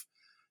speak of.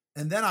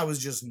 And then I was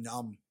just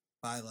numb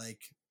by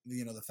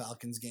the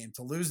Falcons game.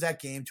 To lose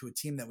that game to a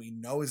team that we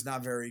know is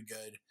not very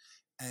good,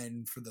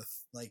 and for the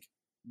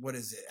what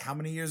is it? How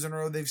many years in a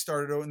row they've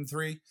started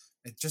 0-3?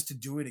 And just to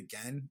do it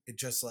again, it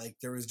just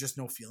there was just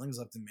no feelings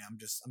left in me. I'm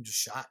just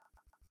shot.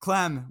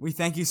 Clem, we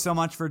thank you so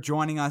much for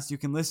joining us. You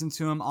can listen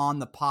to him on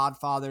the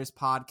Podfathers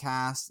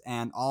podcast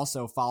and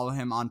also follow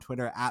him on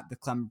Twitter at the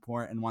Clem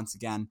Report. And once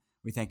again,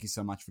 we thank you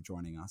so much for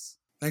joining us.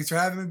 Thanks for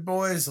having me,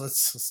 boys.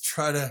 Let's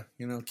try to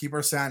keep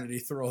our sanity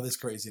through all this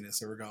craziness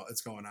that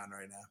it's going on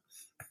right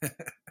now.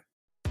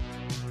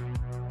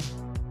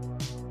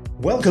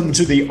 Welcome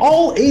to the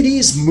All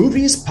 80s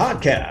Movies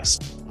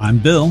Podcast. I'm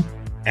Bill.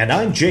 And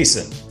I'm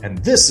Jason. And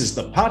this is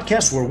the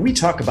podcast where we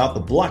talk about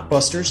the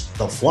blockbusters,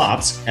 the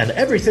flops, and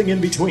everything in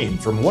between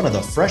from one of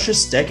the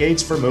freshest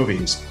decades for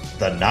movies,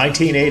 the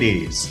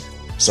 1980s.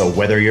 So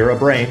whether you're a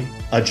brain,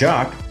 a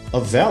jock,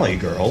 a valley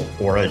girl,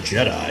 or a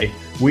Jedi,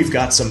 we've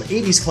got some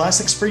 80s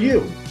classics for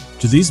you.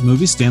 Do these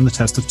movies stand the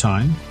test of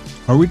time?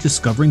 Are we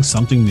discovering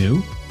something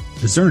new?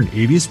 Is there an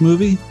 80s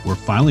movie we're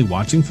finally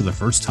watching for the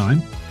first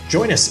time?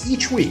 Join us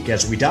each week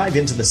as we dive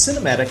into the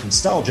cinematic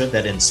nostalgia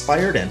that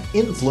inspired and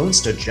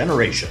influenced a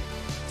generation.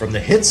 From the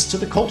hits to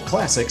the cult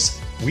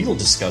classics, we'll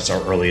discuss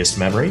our earliest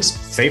memories,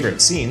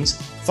 favorite scenes,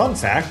 fun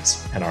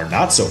facts, and our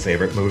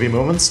not-so-favorite movie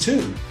moments,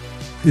 too.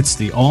 It's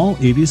the All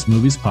 80s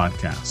Movies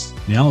Podcast,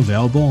 now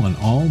available on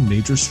all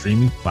major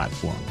streaming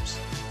platforms.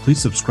 Please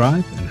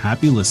subscribe and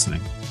happy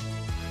listening.